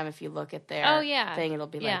Instagram, if you look at their thing, it'll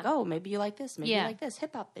be like, oh, maybe you like this, maybe you like this,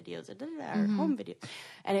 hip hop videos or home video.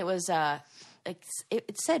 And it was like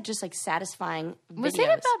it said just like satisfying videos. Was it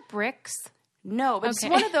about bricks? No, but it's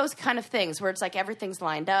one of those kind of things where it's like everything's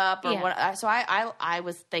lined up. Or so I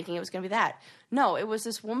was thinking it was going to be that. No, it was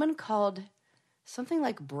this woman called something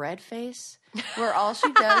like Bread Face, where all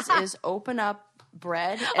she does is open up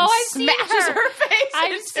bread and smashes her face.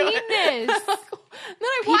 I've seen this. Then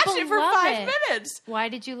I watched it for 5 minutes. Why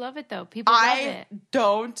did you love it though? People love it. I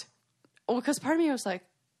don't. Well, because part of me was like,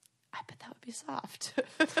 I bet that would be soft.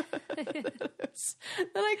 Then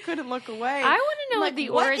I couldn't look away. I want to know like, the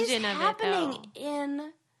origin of it though.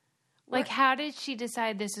 Like, how did she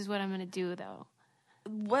decide this is what I'm going to do though?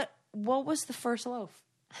 What was the first loaf?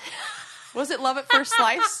 Was it love at first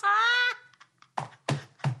slice?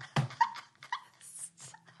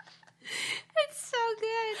 So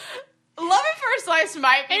good. Love at First Slice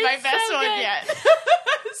might be my best one yet.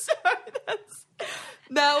 So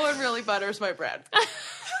that one really butters my bread.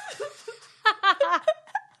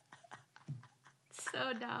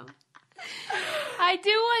 So dumb. I do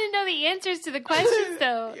want to know the answers to the questions,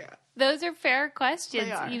 though. Yeah. Those are fair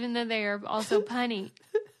questions, even though they are also punny.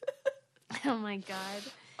 Oh, my God.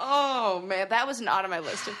 Oh, man. That was not on my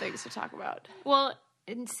list of things to talk about. Well,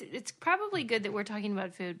 it's probably good that we're talking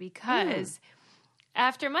about food because...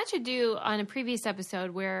 After much ado on a previous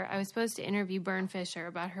episode where I was supposed to interview Bern Fisher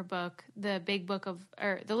about her book, the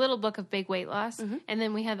Little Book of Big Weight Loss, and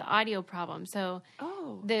then we had the audio problem. So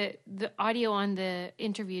the audio on the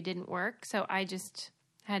interview didn't work. So I just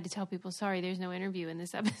had to tell people, sorry, there's no interview in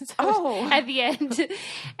this episode at the end.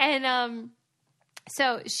 And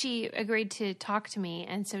so she agreed to talk to me.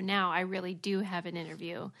 And so now I really do have an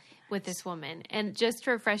interview with this woman. And just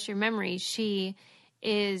to refresh your memory, she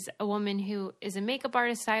is a woman who is a makeup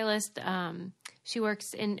artist, stylist. She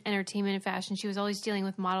works in entertainment and fashion. She was always dealing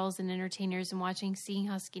with models and entertainers and seeing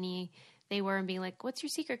how skinny they were and being like, what's your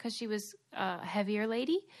secret? Because she was a heavier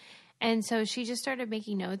lady. And so she just started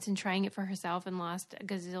making notes and trying it for herself and lost a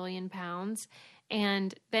gazillion pounds.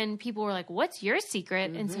 And then people were like, what's your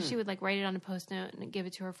secret? And so she would like write it on a Post-it and give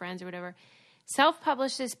it to her friends or whatever.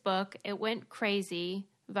 Self-published this book. It went crazy.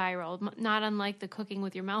 Viral, not unlike the cooking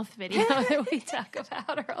with your mouth video that we talked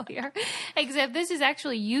about earlier, except this is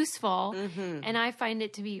actually useful, and I find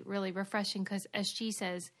it to be really refreshing because, as she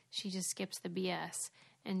says, she just skips the BS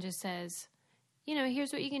and just says, you know,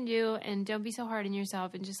 here's what you can do, and don't be so hard on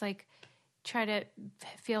yourself, and just like try to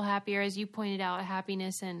feel happier, as you pointed out,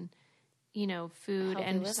 happiness and, you know, food healthy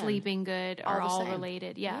and living. Sleeping good are all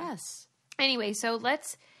related. Yeah. Yes. Anyway, so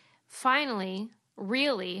let's finally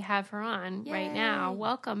really have her on right now.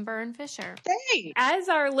 Welcome, Bern Fisher. Thanks. As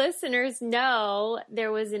our listeners know,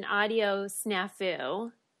 there was an audio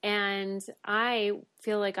snafu, and I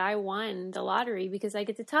feel like I won the lottery because I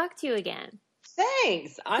get to talk to you again.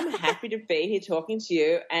 Thanks. I'm happy to be here talking to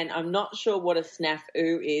you, and I'm not sure what a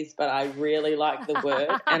snafu is, but I really like the word,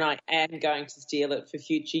 and I am going to steal it for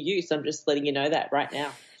future use. I'm just letting you know that right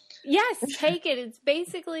now. Yes, take it. It's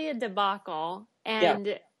basically a debacle,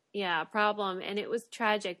 and problem, and it was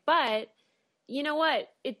tragic. But you know what?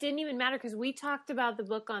 It didn't even matter because we talked about the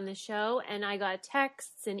book on the show, and I got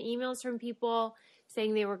texts and emails from people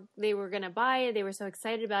saying they were going to buy it. They were so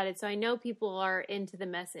excited about it. So I know people are into the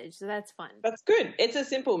message. So that's fun. That's good. It's a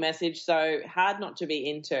simple message, so hard not to be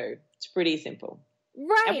into. It's pretty simple.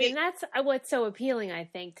 Right, and that's what's so appealing, I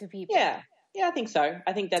think, to people. Yeah, I think so.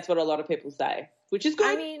 I think that's what a lot of people say, which is good.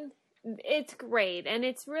 I mean, it's great, and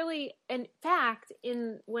it's really, in fact,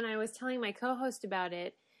 when I was telling my co-host about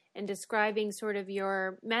it and describing sort of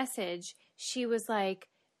your message, she was like,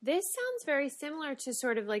 this sounds very similar to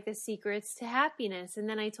sort of like The Secrets to Happiness. And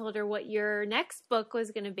then I told her what your next book was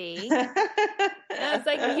going to be. And I was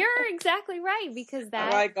like, you're exactly right, because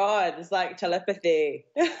that... Oh, my God. It's like telepathy.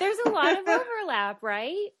 There's a lot of overlap,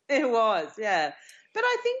 right? It was, yeah. But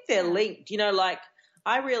I think they're linked. You know, like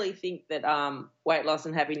I really think that weight loss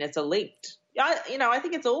and happiness are linked. I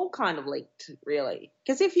think it's all kind of linked, really.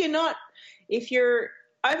 Because if you're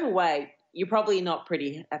overweight, you're probably not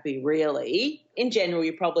pretty happy, really. In general,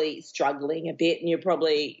 you're probably struggling a bit and you're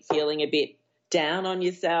probably feeling a bit down on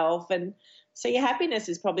yourself. And so your happiness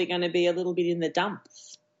is probably going to be a little bit in the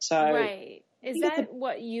dumps. So, right. Is that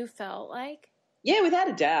what you felt like? Yeah, without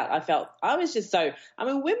a doubt. I was just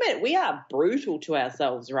women, we are brutal to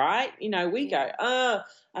ourselves, right? You know, we go,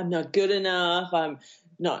 I'm not good enough. I'm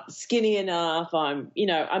not skinny enough. I'm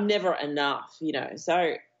never enough,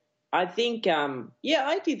 So I think,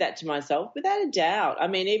 I did that to myself without a doubt. I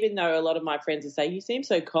mean, even though a lot of my friends would say, you seem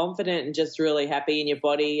so confident and just really happy in your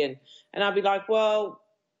body. And I'd be like, well,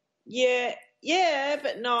 yeah,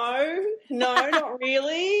 but no, not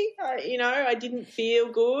really. I didn't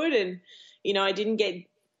feel good. And, I didn't get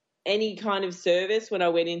any kind of service when I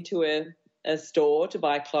went into a store to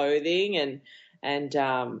buy clothing and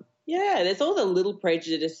there's all the little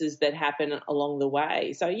prejudices that happen along the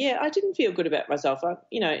way. So, yeah, I didn't feel good about myself.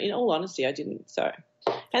 In all honesty, I didn't. So,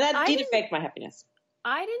 and that did affect my happiness.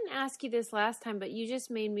 I didn't ask you this last time, but you just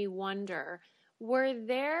made me wonder, were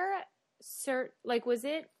there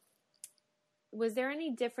was there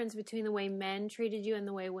any difference between the way men treated you and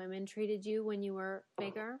the way women treated you when you were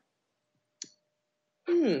bigger?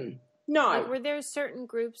 No. Like, were there certain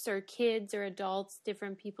groups or kids or adults,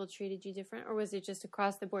 different people treated you different, or was it just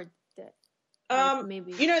across the board that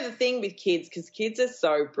maybe? The thing with kids, because kids are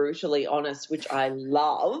so brutally honest, which I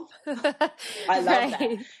love. I love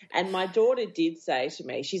that. And my daughter did say to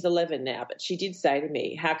me, she's 11 now, but she did say to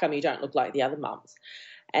me, how come you don't look like the other mums?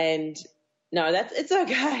 And no, it's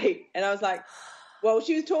okay. And I was like, well,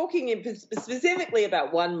 she was talking specifically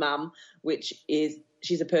about one mum, which is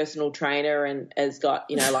she's a personal trainer and has got,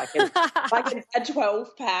 like a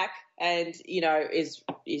 12 pack and, is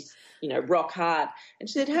rock hard. And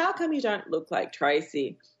she said, how come you don't look like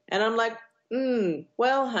Tracy? And I'm like,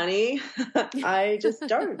 well, honey, I just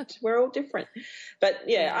don't. We're all different. But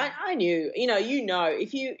I knew,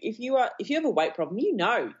 if you have a weight problem,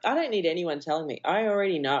 I don't need anyone telling me. I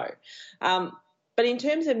already know. But in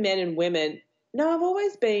terms of men and women, no, I've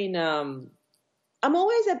always been, I'm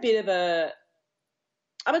always a bit of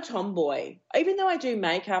I'm a tomboy. Even though I do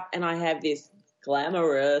makeup and I have this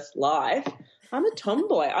glamorous life, I'm a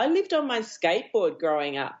tomboy. I lived on my skateboard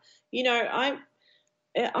growing up. I'm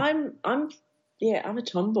a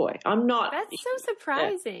tomboy. I'm not. That's so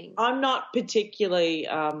surprising. I'm not particularly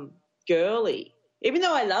girly, even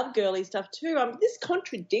though I love girly stuff too. This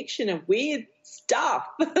contradiction of weird stuff.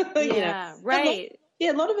 Yeah, right.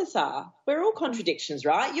 A lot of us are. We're all contradictions,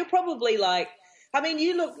 right? You're probably like, I mean,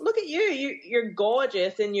 you look at you. You're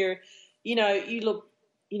gorgeous, and you look,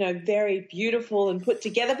 very beautiful and put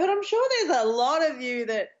together. But I'm sure there's a lot of you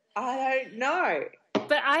that I don't know.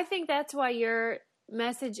 But I think that's why your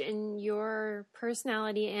message and your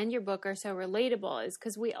personality and your book are so relatable, is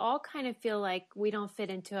because we all kind of feel like we don't fit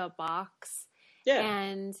into a box. Yeah.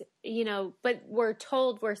 And, but we're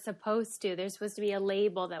told we're supposed to. There's supposed to be a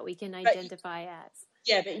label that we can identify as.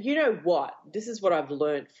 Yeah, but you know what? This is what I've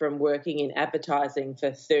learned from working in advertising for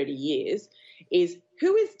 30 years is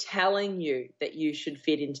who is telling you that you should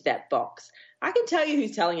fit into that box? I can tell you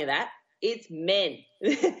who's telling you that. It's men.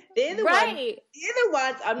 They're the ones. They're the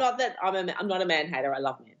ones. I'm not a man hater. I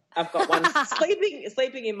love men. I've got one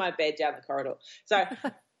sleeping in my bed down the corridor. So,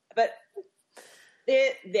 but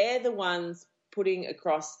they're the ones putting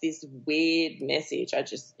across this weird message. I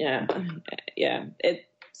just,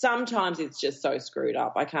 sometimes it's just so screwed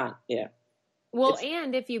up. I can't, Well,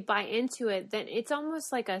 and if you buy into it, then it's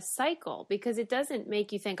almost like a cycle, because it doesn't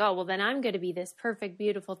make you think, oh, well, then I'm going to be this perfect,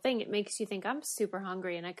 beautiful thing. It makes you think I'm super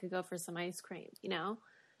hungry and I could go for some ice cream,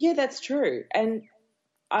 Yeah, that's true. And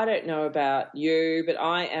I don't know about you, but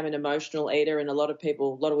I am an emotional eater, and a lot of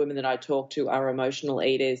women that I talk to are emotional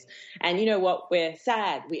eaters. And you know what? We're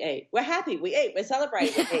sad, we eat. We're happy, we eat. We're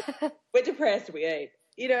celebrating, we eat. We're depressed, we eat.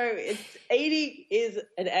 Eating is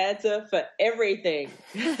an answer for everything.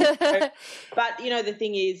 But, the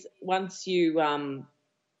thing is, once you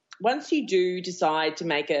do decide to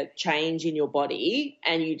make a change in your body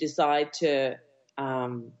and you decide to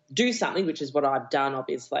do something, which is what I've done,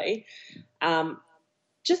 obviously,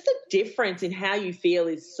 just the difference in how you feel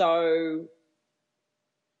is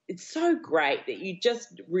it's so great that you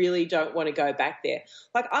just really don't want to go back there.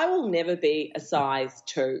 Like, I will never be a size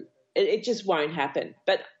 2. it just won't happen.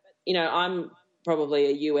 But, you know, I'm probably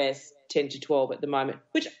a US 10 to 12 at the moment,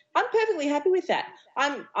 which I'm perfectly happy with that.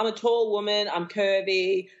 I'm a tall woman. I'm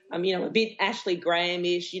curvy. I'm, you know, a bit Ashley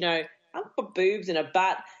Graham-ish, you know. I've got boobs and a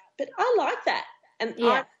butt, but I like that. And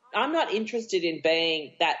I'm not interested in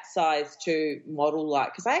being that size 2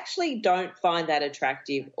 model-like because I actually don't find that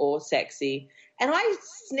attractive or sexy. And I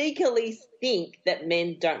sneakily think that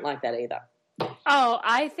men don't like that either. Oh,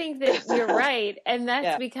 I think that you're right. And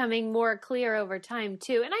that's becoming more clear over time,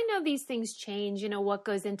 too. And I know these things change, you know, what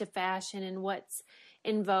goes into fashion and what's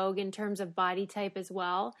in vogue in terms of body type as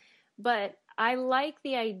well. But I like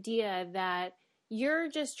the idea that you're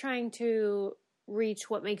just trying to reach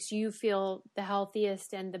what makes you feel the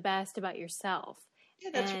healthiest and the best about yourself. Yeah,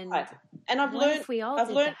 that's right. And I've learned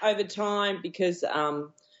over time because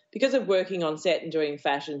of working on set and doing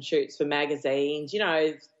fashion shoots for magazines, you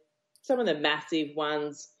know, some of the massive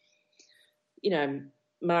ones, you know,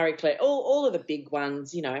 Marie Claire, all of the big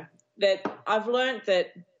ones, you know, that I've learned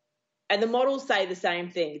that, and the models say the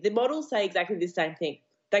same thing. The models say exactly the same thing.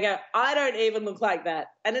 They go, I don't even look like that.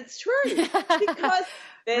 And it's true because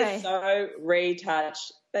they're so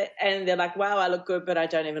retouched. And they're like, wow, I look good, but I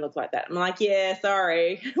don't even look like that. I'm like, yeah,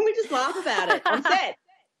 sorry. We just laugh about it on set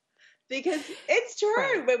because it's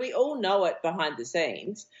true, but we all know it behind the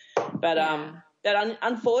scenes. But that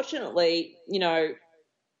unfortunately, you know,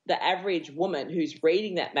 the average woman who's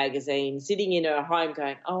reading that magazine, sitting in her home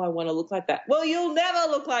going, oh, I want to look like that. Well, you'll never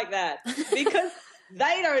look like that because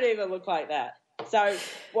they don't even look like that. So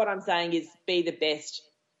what I'm saying is be the best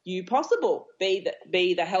you possible, be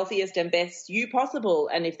the healthiest and best you possible.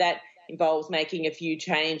 And if that involves making a few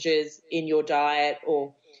changes in your diet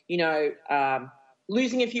or, you know,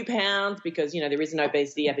 losing a few pounds because, you know, there is an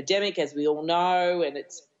obesity epidemic, as we all know, and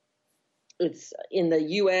it's in the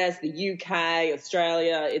US, the UK,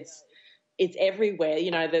 Australia, it's everywhere. You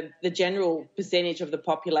know, the general percentage of the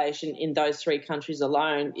population in those 3 countries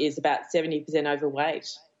alone is about 70% overweight.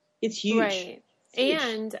 It's huge. Right.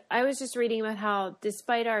 And I was just reading about how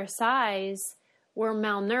despite our size, we're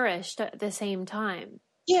malnourished at the same time.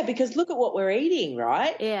 Yeah, because look at what we're eating,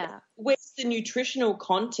 right? Yeah. Where's the nutritional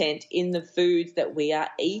content in the foods that we are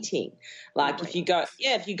eating? Like if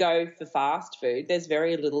you go for fast food, there's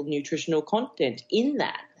very little nutritional content in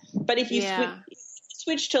that. But if you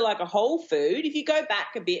switch to like a whole food, if you go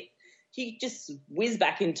back a bit, you just whiz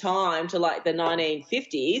back in time to like the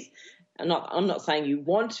 1950s. I'm not saying you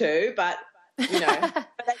want to, but you know,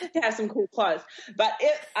 they did have some cool clothes. But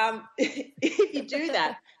if you do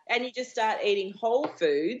that and you just start eating whole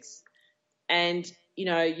foods and, you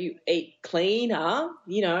know, you eat cleaner,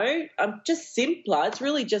 you know, just simpler, it's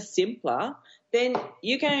really just simpler, then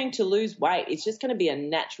you're going to lose weight. It's just going to be a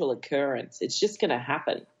natural occurrence. It's just going to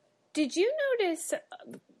happen. Did you notice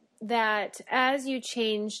that as you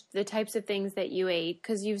changed the types of things that you ate,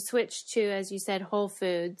 because you've switched to, as you said, whole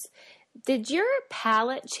foods, did your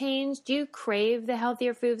palate change? Do you crave the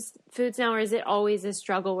healthier foods now, or is it always a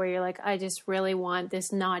struggle where you're like, I just really want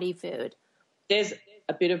this naughty food? There's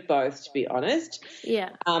a bit of both, to be honest. Yeah.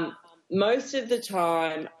 Most of the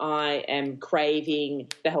time I am craving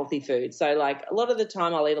the healthy food. So, like, a lot of the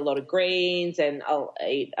time I'll eat a lot of greens and I'll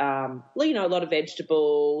eat, you know, a lot of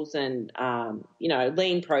vegetables and, you know,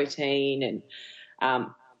 lean protein and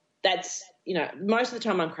that's, you know, most of the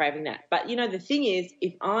time I'm craving that. But, you know, the thing is,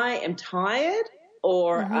 if I am tired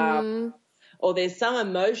or there's some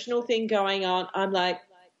emotional thing going on, I'm like,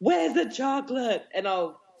 where's the chocolate? And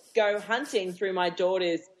I'll go hunting through my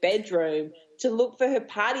daughter's bedroom to look for her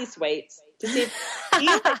party sweets to see if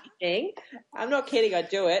she's anything. I'm not kidding, I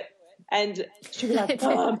do it. And she'll be like,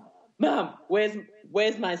 Mom,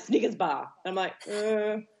 where's my Snickers bar? I'm like,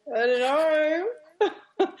 I don't know.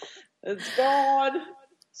 It's gone.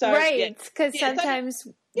 So, right, because sometimes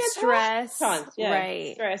stress. Stress,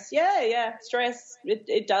 stress,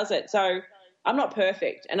 it does it. So I'm not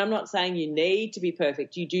perfect, and I'm not saying you need to be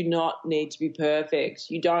perfect. You do not need to be perfect.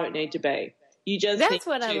 You don't need to be. You just That's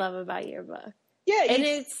what I love about your book. Yeah. And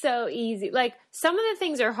it's so easy. Like, some of the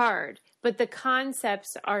things are hard, but the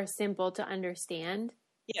concepts are simple to understand.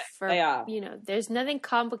 Yeah, they are. You know, there's nothing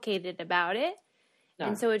complicated about it,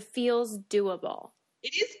 and so it feels doable.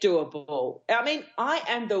 It is doable. I mean, I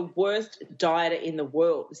am the worst dieter in the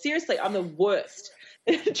world. Seriously, I'm the worst.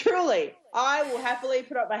 Truly. I will happily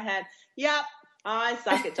put up my hand. Yep, I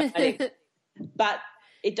suck at dieting. But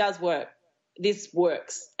it does work. This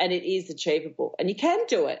works, and it is achievable. And you can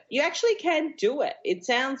do it. You actually can do it. It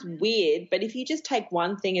sounds weird, but if you just take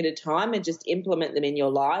one thing at a time and just implement them in your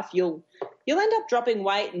life, you'll end up dropping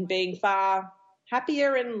weight and being far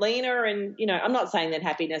happier and leaner. And, you know, I'm not saying that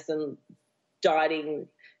happiness and dieting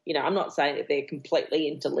I'm not saying that they're completely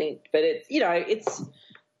interlinked, but it's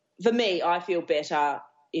for me, I feel better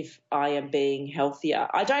if I am being healthier.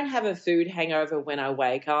 I don't have a food hangover when I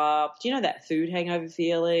wake up. Do you know that food hangover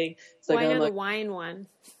feeling? It's I know the wine one.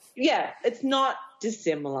 Yeah, it's not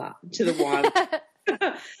dissimilar to the wine.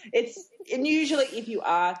 And usually if you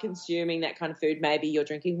are consuming that kind of food, maybe you're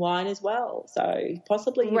drinking wine as well. So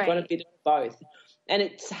possibly you've got a bit of both. And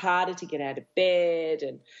it's harder to get out of bed,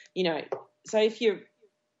 and so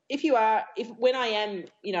when I am,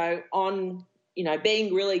 on,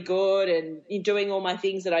 being really good and doing all my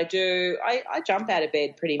things that I do, I jump out of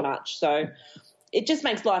bed pretty much. So it just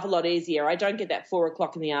makes life a lot easier. I don't get that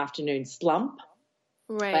 4:00 in the afternoon slump.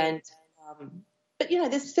 Right. And, but,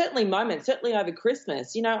 there's certainly moments, certainly over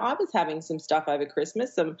Christmas. I was having some stuff over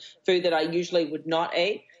Christmas, some food that I usually would not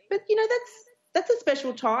eat. But, that's a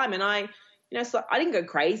special time. And so I didn't go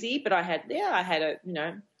crazy, but I had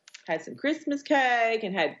had some Christmas cake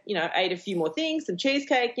and had, ate a few more things, some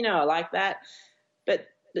cheesecake, I like that. But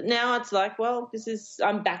now it's like, well,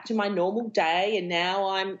 I'm back to my normal day, and now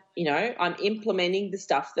I'm implementing the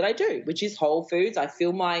stuff that I do, which is whole foods. I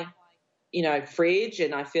fill my, fridge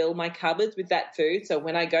and I fill my cupboards with that food. So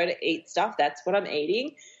when I go to eat stuff, that's what I'm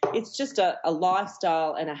eating. It's just a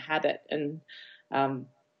lifestyle and a habit. And,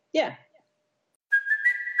 yeah.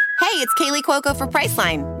 Hey, it's Kaylee Cuoco for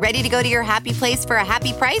Priceline. Ready to go to your happy place for a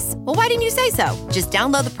happy price? Well, why didn't you say so? Just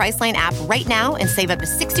download the Priceline app right now and save up to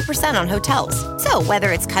 60% on hotels. So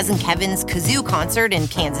whether it's Cousin Kevin's Kazoo Concert in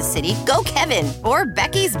Kansas City, go Kevin, or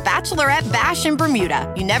Becky's Bachelorette Bash in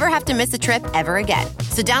Bermuda, you never have to miss a trip ever again.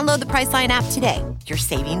 So download the Priceline app today. Your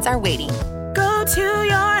savings are waiting. Go to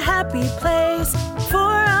your happy place for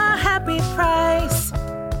a happy price.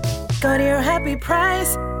 Go to your happy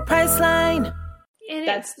price, Priceline. And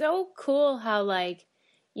it's so cool how,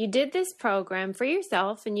 you did this program for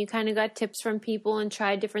yourself and you kind of got tips from people and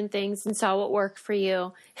tried different things and saw what worked for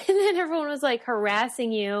you. And then everyone was,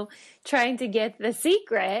 harassing you, trying to get the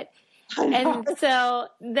secret. And so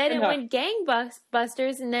then it went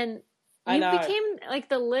gangbusters, and then you became,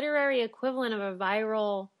 the literary equivalent of a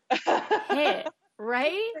viral hit,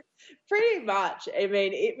 right? Pretty much. I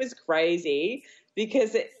mean, it was crazy.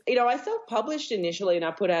 Because, I self-published initially and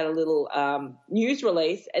I put out a little news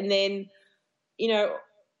release, and then, it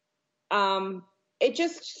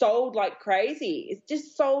just sold like crazy. It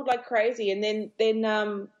just sold like crazy. And then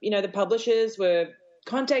the publishers were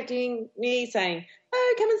contacting me saying,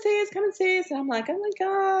 oh, come and see us. And I'm like, oh, my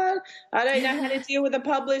God, I don't know how to deal with a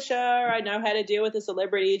publisher. I know how to deal with a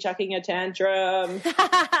celebrity chucking a tantrum,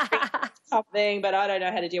 something, but I don't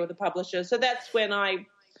know how to deal with a publisher. So that's when I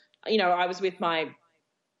was with my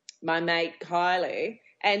mate Kylie,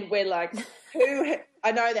 and we're like, who?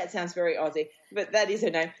 I know that sounds very Aussie, but that is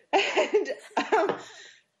her name. And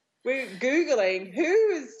we're Googling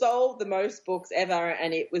who has sold the most books ever,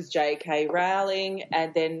 and it was J.K. Rowling.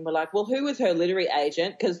 And then we're like, well, who was her literary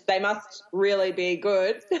agent? Because they must really be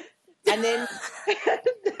good. And then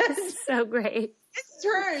that's so great. It's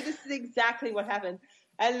true. This is exactly what happened.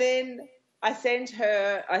 And then I sent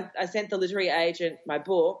the literary agent my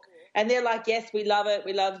book. And they're like, yes, we love it.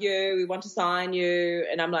 We love you. We want to sign you.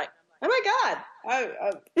 And I'm like, oh, my God.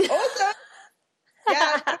 Awesome.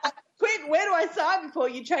 Yeah. Quick, where do I sign before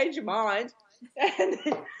you change your mind? And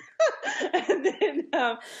then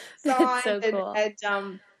signed. So cool.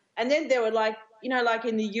 And then there were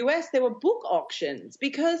in the US, there were book auctions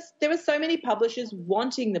because there were so many publishers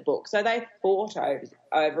wanting the book. So they fought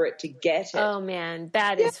over it to get it. Oh, man,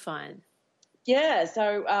 that is fun. Yeah,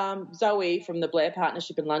 so Zoe from the Blair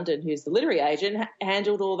Partnership in London, who's the literary agent,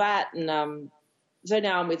 handled all that, and so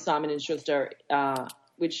now I'm with Simon & Schuster,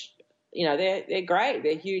 which they're great.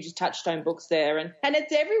 They're huge touchstone books there, and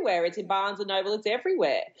it's everywhere. It's in Barnes and Noble. It's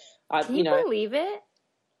everywhere. Can you believe it?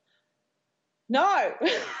 No,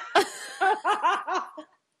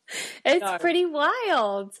 it's pretty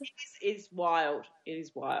wild. It is wild. It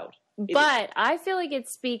is wild. But I feel like it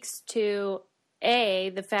speaks to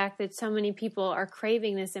the fact that so many people are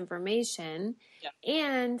craving this information. Yeah.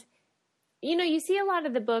 And, you see a lot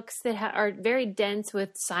of the books that are very dense with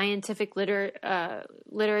scientific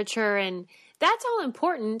literature, and that's all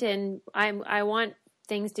important. And I want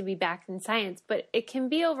things to be backed in science, but it can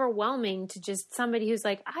be overwhelming to just somebody who's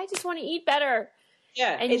like, I just want to eat better.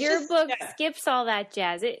 Yeah. And your book skips all that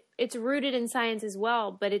jazz. It's rooted in science as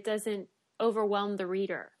well, but it doesn't overwhelm the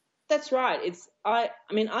reader. That's right. I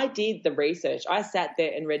did the research. I sat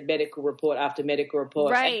there and read medical report after medical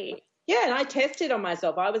report. Right. And I tested on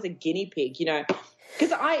myself. I was a guinea pig, because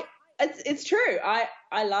it's true. I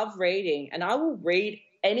love reading, and I will read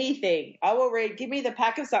anything. I will read. Give me the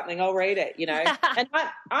pack of something, I'll read it. And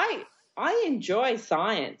I enjoy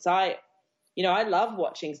science. I love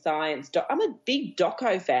watching science. I'm a big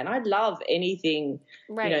doco fan. I love anything,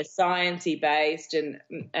 sciencey based,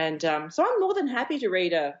 and so I'm more than happy to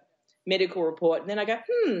read a medical report, and then I go,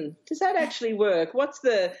 does that actually work? What's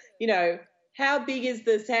the, how big is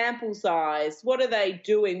the sample size? What are they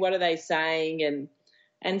doing? What are they saying?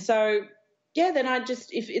 And so, yeah, then I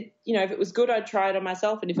just, if it was good, I'd try it on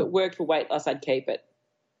myself, and if it worked for weight loss, I'd keep it.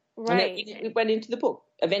 Right. And it went into the book.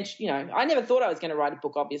 Eventually, I never thought I was going to write a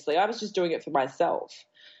book, obviously. I was just doing it for myself.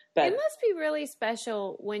 But it must be really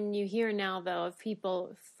special when you hear now, though, of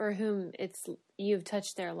people for whom you've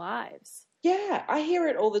touched their lives. Yeah, I hear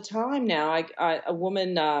it all the time now. A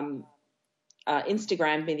woman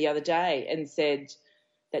Instagrammed me the other day and said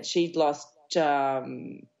that she'd lost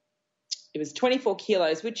it was 24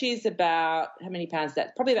 kilos, which is about, how many pounds?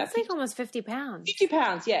 That's probably about like almost 50 pounds. 50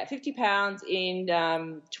 pounds, yeah, 50 pounds in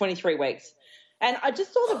 23 weeks. And I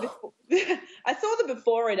just saw the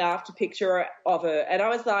before and after picture of her, and I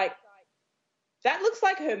was like, that looks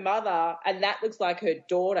like her mother and that looks like her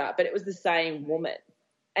daughter, but it was the same woman.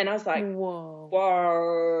 And I was like,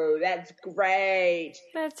 whoa, that's great.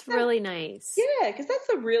 That's really nice. Yeah, because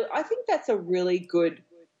I think that's a really good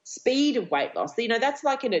speed of weight loss. That's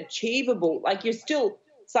like an achievable, like it's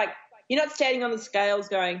like you're not standing on the scales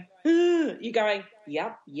going, you're going,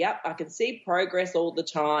 yep, I can see progress all the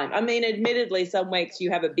time. I mean, admittedly, some weeks you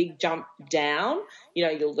have a big jump down,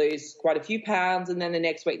 you'll lose quite a few pounds, and then the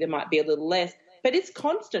next week there might be a little less, but it's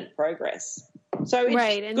constant progress. So it's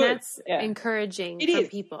right, and good. that's encouraging for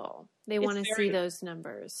people. They want to see those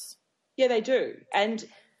numbers. Yeah, they do, and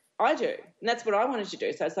I do, and that's what I wanted to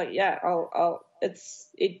do. So it's like, yeah,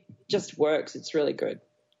 it just works. It's really good.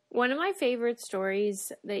 One of my favorite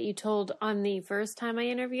stories that you told on the first time I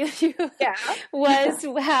interviewed you was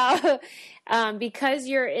how, because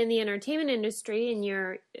you're in the entertainment industry and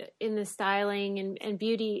you're in the styling and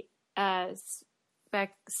beauty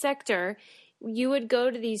sector, you would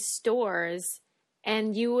go to these stores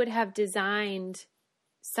and you would have designed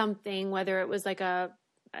something, whether it was like an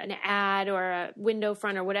ad or a window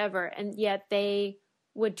front or whatever, and yet they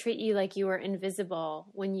would treat you like you were invisible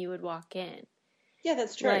when you would walk in. Yeah,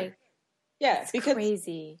 that's true. It's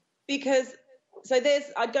crazy. Because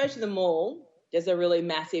I'd go to the mall. There's a really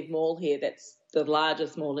massive mall here that's the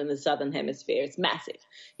largest mall in the Southern Hemisphere. It's massive.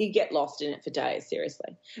 You get lost in it for days,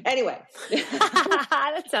 seriously. Anyway.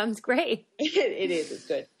 That sounds great. It is. It's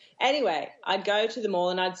good. Anyway, I'd go to the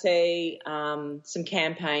mall and I'd see some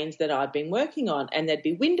campaigns that I'd been working on, and there'd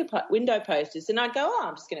be window posters, and I'd go,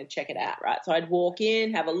 I'm just going to check it out, right? So I'd walk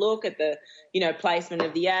in, have a look at the, placement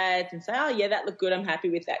of the ads and say, oh, yeah, that looked good. I'm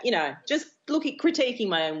happy with that. Just critiquing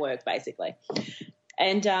my own work, basically.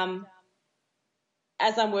 And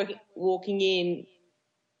as I'm walking in,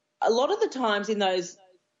 a lot of the times in those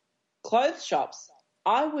clothes shops,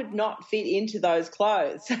 I would not fit into those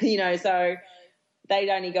clothes, so they'd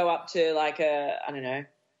only go up to like a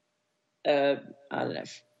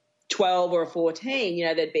 12 or a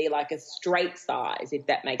 14, there'd be like a straight size, if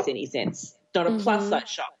that makes any sense, not a plus size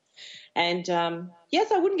shop. And,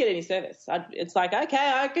 yes, I wouldn't get any service. It's like,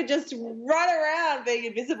 okay, I could just run around being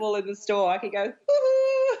invisible in the store. I could go,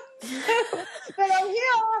 woohoo, but I'm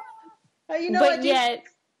here. But yet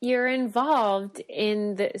you're involved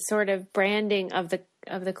in the sort of branding of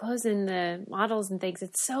the clothes and the models and things.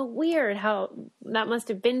 It's so weird how that must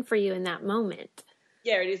have been for you in that moment.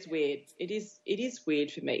 Yeah, it is weird. It is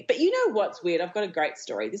weird for me. But you know what's weird? I've got a great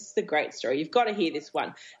story. This is the great story. You've got to hear this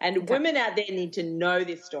one. And women out there need to know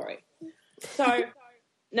this story. So,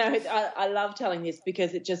 no, I love telling this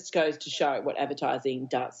because it just goes to show what advertising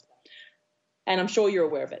does. And I'm sure you're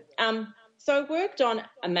aware of it. So I worked on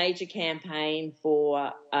a major campaign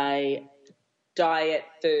for a diet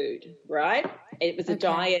food, right? It was a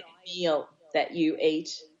diet meal that you eat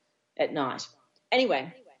at night.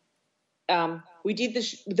 Anyway, we did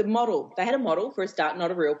the model. They had a model for a start, not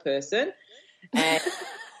a real person. And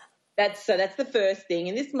that's the first thing.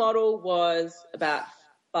 And this model was about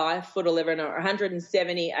 5'11" or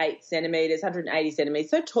 178 centimeters, 180 centimeters.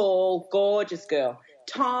 So tall, gorgeous girl,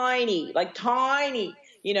 tiny, so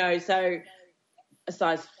a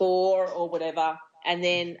size 4 or whatever. And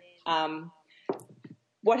then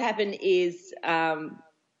what happened is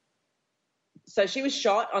so she was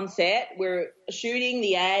shot on set. We're shooting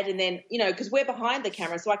the ad, and then, because we're behind the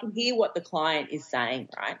camera, so I can hear what the client is saying,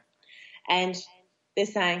 right? And they're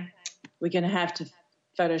saying, we're going to have to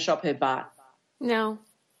Photoshop her butt. No.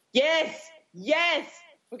 Yes,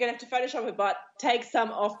 we're going to have to Photoshop her butt, take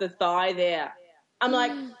some off the thigh there. I'm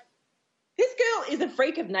like, this girl is a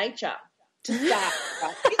freak of nature to start.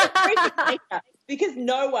 Right? She's a freak of nature because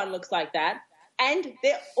no one looks like that. And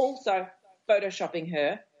they're also photoshopping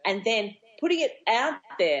her and then putting it out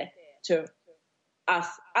there to us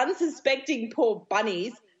unsuspecting poor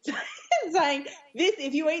bunnies saying,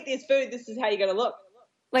 if you eat this food, this is how you're going to look.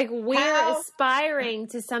 Like we're aspiring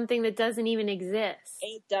to something that doesn't even exist.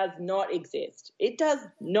 It does not exist. It does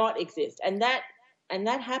not exist. And that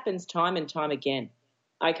happens time and time again.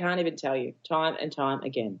 I can't even tell you, time and time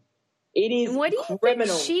again. It is what do you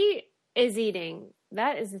criminal. think she is eating?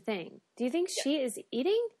 That is the thing. Do you think she is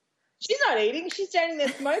eating? She's not eating. She's standing there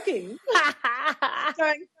smoking.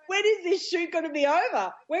 Going, when is this shoot going to be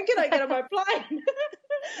over? When can I get on my plane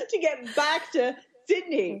to get back to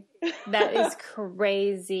Sydney? That is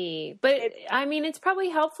crazy. But, I mean, it's probably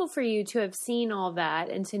helpful for you to have seen all that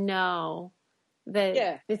and to know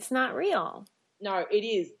that it's not real. No, it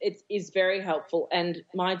is. It is very helpful. And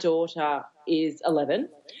my daughter is 11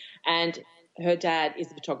 and her dad is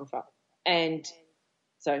a photographer. And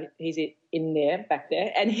so he's in there, back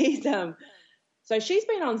there. And he's so she's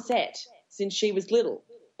been on set since she was little.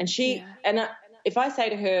 And if I say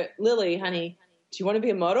to her, Lily, honey, do you want to be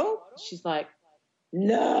a model? She's like,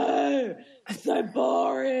 no, it's so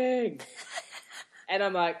boring. And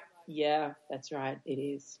I'm like, yeah, that's right, it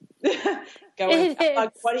is.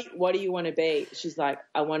 Like, what do you want to be? She's like,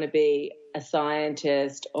 I want to be a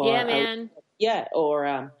scientist or or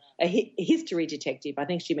a history detective. I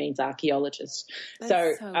think she means archaeologist.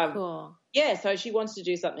 That's so cool. Yeah, so she wants to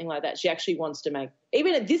do something like that. She actually wants to make,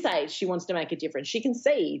 even at this age, she wants to make a difference. She can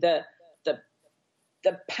see the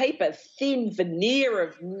paper thin veneer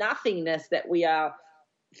of nothingness that we are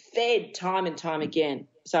fed time and time again.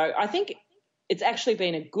 So I think it's actually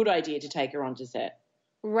been a good idea to take her onto set.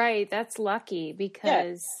 Right, that's lucky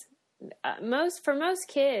because for most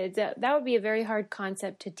kids that would be a very hard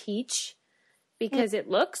concept to teach because it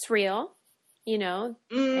looks real, you know,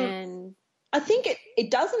 and I think it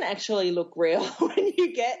doesn't actually look real when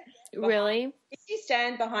you get really. If you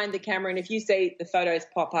stand behind the camera and if you see the photos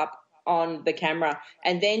pop up on the camera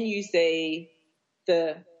and then you see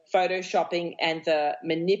the photoshopping and the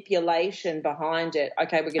manipulation behind it,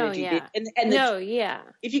 okay, we're going to do this. And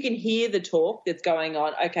if you can hear the talk that's going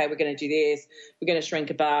on, okay, we're going to do this, we're going to shrink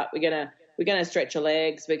a butt, we're going to stretch your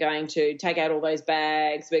legs, we're going to take out all those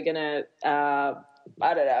bags, we're going to, I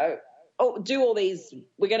don't know, do all these,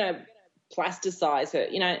 we're going to plasticize her,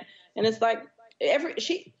 you know, and it's like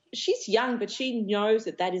she's young, but she knows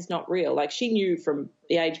that is not real. Like she knew from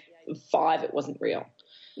the age of 5 it wasn't real.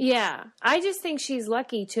 Yeah, I just think she's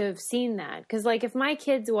lucky to have seen that because, like, if my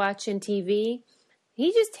kid's watching TV,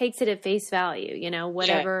 he just takes it at face value, you know,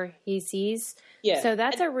 whatever he sees. Yeah. So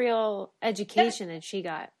that's a real education that she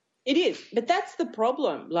got. It is, but that's the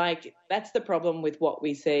problem. Like, that's the problem with what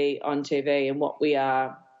we see on TV and what we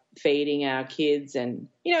are feeding our kids. And,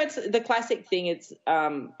 you know, it's the classic thing. It's,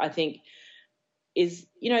 I think, is,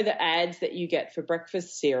 you know, the ads that you get for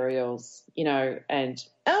breakfast cereals, you know, and,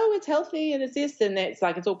 oh, it's healthy and it's this and it's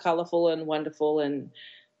like it's all colourful and wonderful and,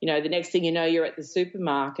 you know, the next thing you know you're at the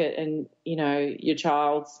supermarket and, you know, your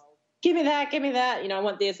child's, give me that, you know, I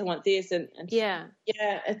want this. And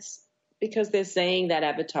it's because they're seeing that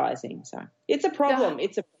advertising. So it's a problem.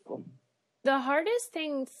 The hardest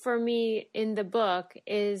thing for me in the book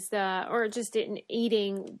is or just in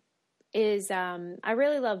eating is I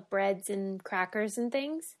really love breads and crackers and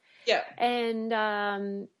things. Yeah. And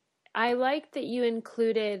I like that you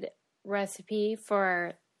included recipe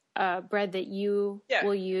for bread that you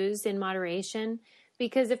will use in moderation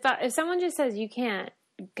because if someone just says you can't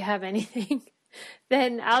have anything,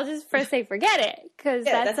 then I'll just say forget it because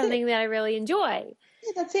that's something that I really enjoy.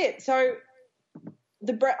 Yeah, that's it. So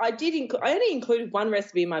the bread I only included one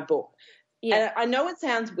recipe in my book. Yeah. And I know it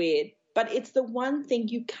sounds weird, but it's the one thing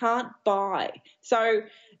you can't buy. So,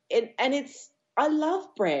 I love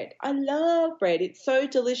bread. It's so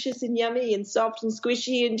delicious and yummy and soft and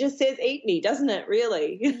squishy and just says eat me, doesn't it,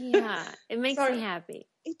 really? Yeah, it makes me happy.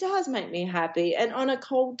 It does make me happy. And on a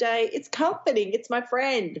cold day, it's comforting. It's my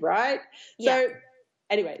friend, right? Yeah. So,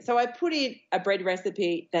 anyway, I put in a bread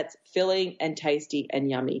recipe that's filling and tasty and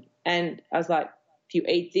yummy. And I was like, if you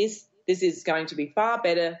eat this is going to be far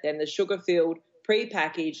better than the sugar-filled,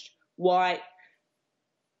 pre-packaged, white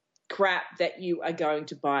crap that you are going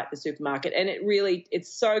to buy at the supermarket. And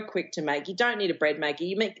it's so quick to make. You don't need a bread maker.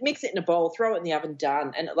 You mix it in a bowl, throw it in the oven,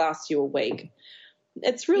 done, and it lasts you a week.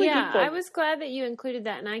 It's really good. Yeah, I was glad that you included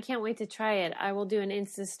that, and I can't wait to try it. I will do an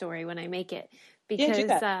Insta story when I make it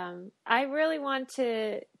because I really want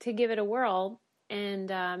to give it a whirl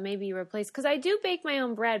and maybe replace, because I do bake my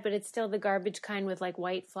own bread, but it's still the garbage kind with like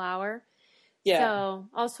white flour. Yeah. So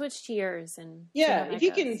I'll switch to yours and if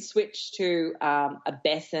you can switch to a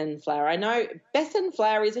besan flour. I know besan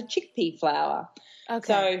flour is a chickpea flour. Okay.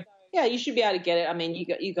 So yeah, you should be able to get it. I mean,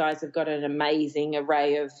 you guys have got an amazing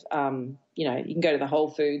array of you can go to the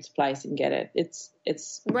Whole Foods place and get it.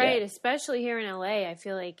 It's right, especially here in LA. I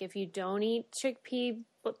feel like if you don't eat chickpea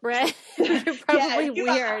bread, you're probably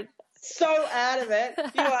weird. So out of it.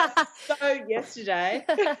 You are so yesterday.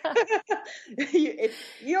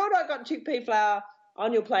 You're not got chickpea flour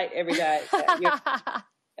on your plate every day. So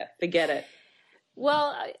forget it.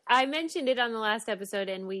 Well, I mentioned it on the last episode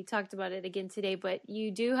and we talked about it again today, but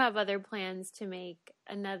you do have other plans to make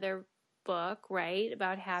another book, right?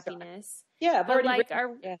 About happiness. Yeah, but like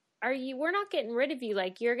are you we're not getting rid of you.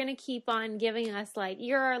 Like you're gonna keep on giving us like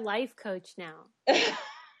you're our life coach now.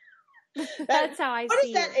 That's how I see it. What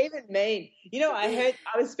does that even mean? I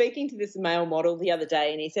was speaking to this male model the other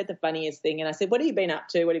day and he said the funniest thing and I said, what have you been up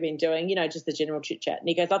to? What have you been doing? Just the general chit chat. And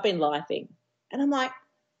he goes, I've been lifing. And I'm like,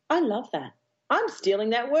 I love that. I'm stealing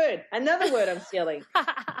that word. Another word I'm stealing.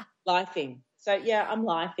 Lifing. So yeah, I'm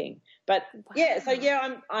lifing. But yeah, so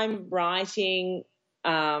yeah, I'm writing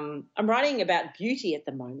I'm writing about beauty at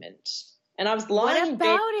the moment. And I was lying What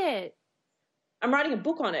about it? I'm writing a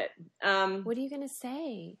book on it. What are you gonna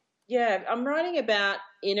say? Yeah, I'm writing about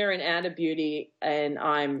inner and outer beauty, and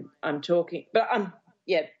I'm talking, but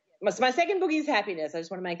my second book is happiness. I just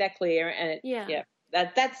want to make that clear, and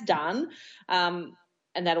that's done, and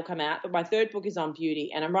that'll come out. But my third book is on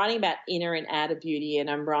beauty, and I'm writing about inner and outer beauty, and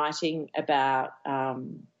I'm writing about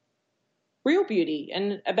real beauty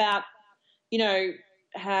and about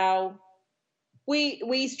how we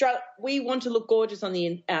want to look gorgeous on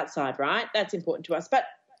the outside, right? That's important to us, but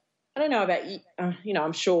I don't know about you,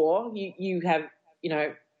 I'm sure you have,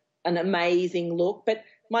 an amazing look, but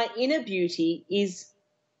my inner beauty is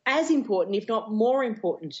as important, if not more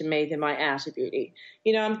important to me than my outer beauty.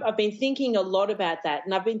 I've been thinking a lot about that,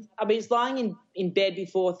 and I've been lying in bed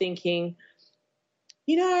before thinking,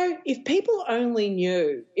 if people only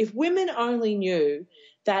knew, if women only knew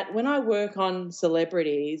that when I work on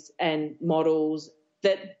celebrities and models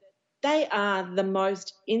that they are the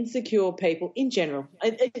most insecure people in general.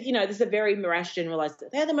 This is a very rash generalisation.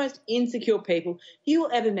 They're the most insecure people you will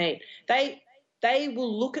ever meet. They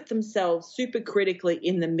will look at themselves super critically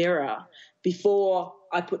in the mirror before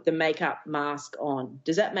I put the makeup mask on.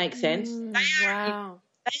 Does that make sense? Wow.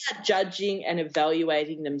 They are judging and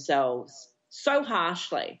evaluating themselves so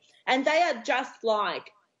harshly. And they are just like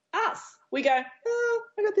us. We go, oh,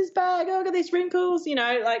 I got this bag, oh, I got these wrinkles,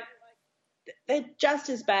 they're just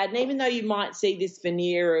as bad. And even though you might see this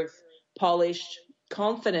veneer of polished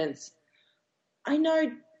confidence, I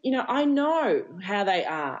know how they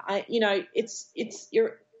are. It's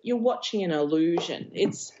you're watching an illusion.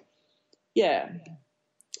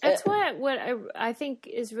 That's what I think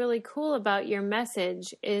is really cool about your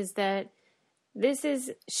message is that this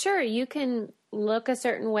is sure you can look a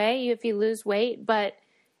certain way if you lose weight, but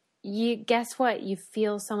guess what? You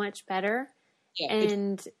feel so much better. Yeah,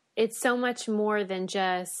 and it's so much more than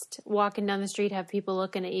just walking down the street, have people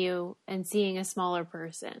looking at you and seeing a smaller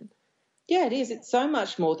person. Yeah, it is. It's so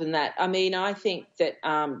much more than that. I mean, I think that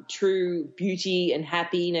true beauty and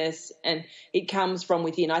happiness, and it comes from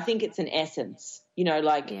within. I think it's an essence, I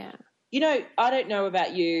don't know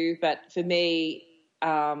about you, but for me,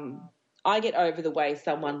 I get over the way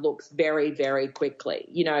someone looks very, very quickly,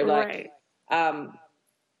 Right.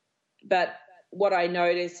 But what I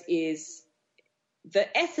notice is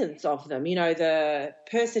the essence of them, the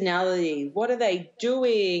personality, what are they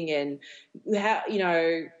doing and how,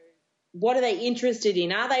 what are they interested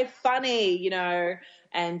in? Are they funny,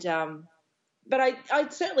 and but I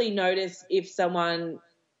certainly notice if someone,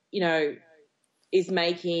 is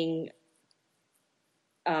making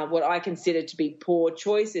what I consider to be poor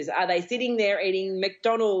choices. Are they sitting there eating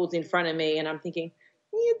McDonald's in front of me and I'm thinking,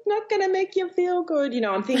 it's not going to make you feel good,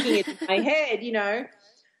 I'm thinking it in my head,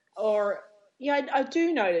 or I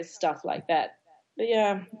do notice stuff like that. But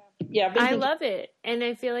I love it, and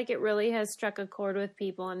I feel like it really has struck a chord with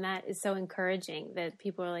people, and that is so encouraging that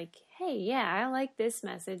people are like, hey, yeah, I like this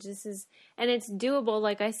message. And it's doable,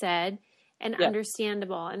 like I said, and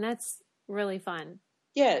understandable, and that's really fun.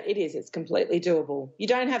 Yeah, it is. It's completely doable. You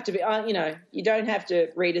don't have to be, you don't have to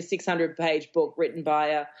read a 600-page book written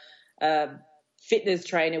by a fitness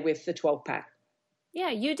trainer with the 12-pack. Yeah,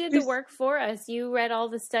 you did the work for us. You read all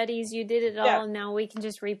the studies. You did it all, and now we can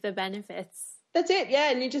just reap the benefits. That's it,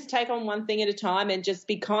 yeah, and you just take on one thing at a time and just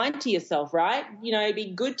be kind to yourself, right?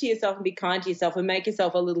 Be good to yourself and be kind to yourself and make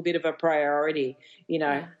yourself a little bit of a priority,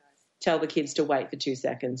 Tell the kids to wait for 2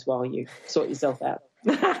 seconds while you sort yourself out.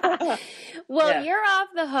 Well, you're off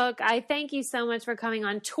the hook. I thank you so much for coming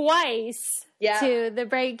on twice to the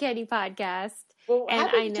Brain Candy podcast. Well, and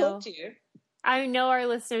happy to talk to you. I know our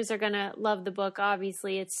listeners are going to love the book,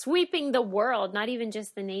 obviously. It's sweeping the world, not even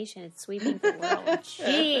just the nation. It's sweeping the world.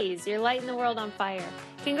 Jeez, you're lighting the world on fire.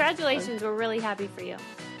 Congratulations. We're really happy for you.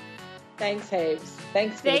 Thanks, Habes.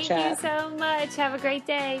 Thanks for the chat. Thank you so much. Have a great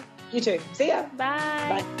day. You too. See ya.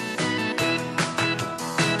 Bye. Bye.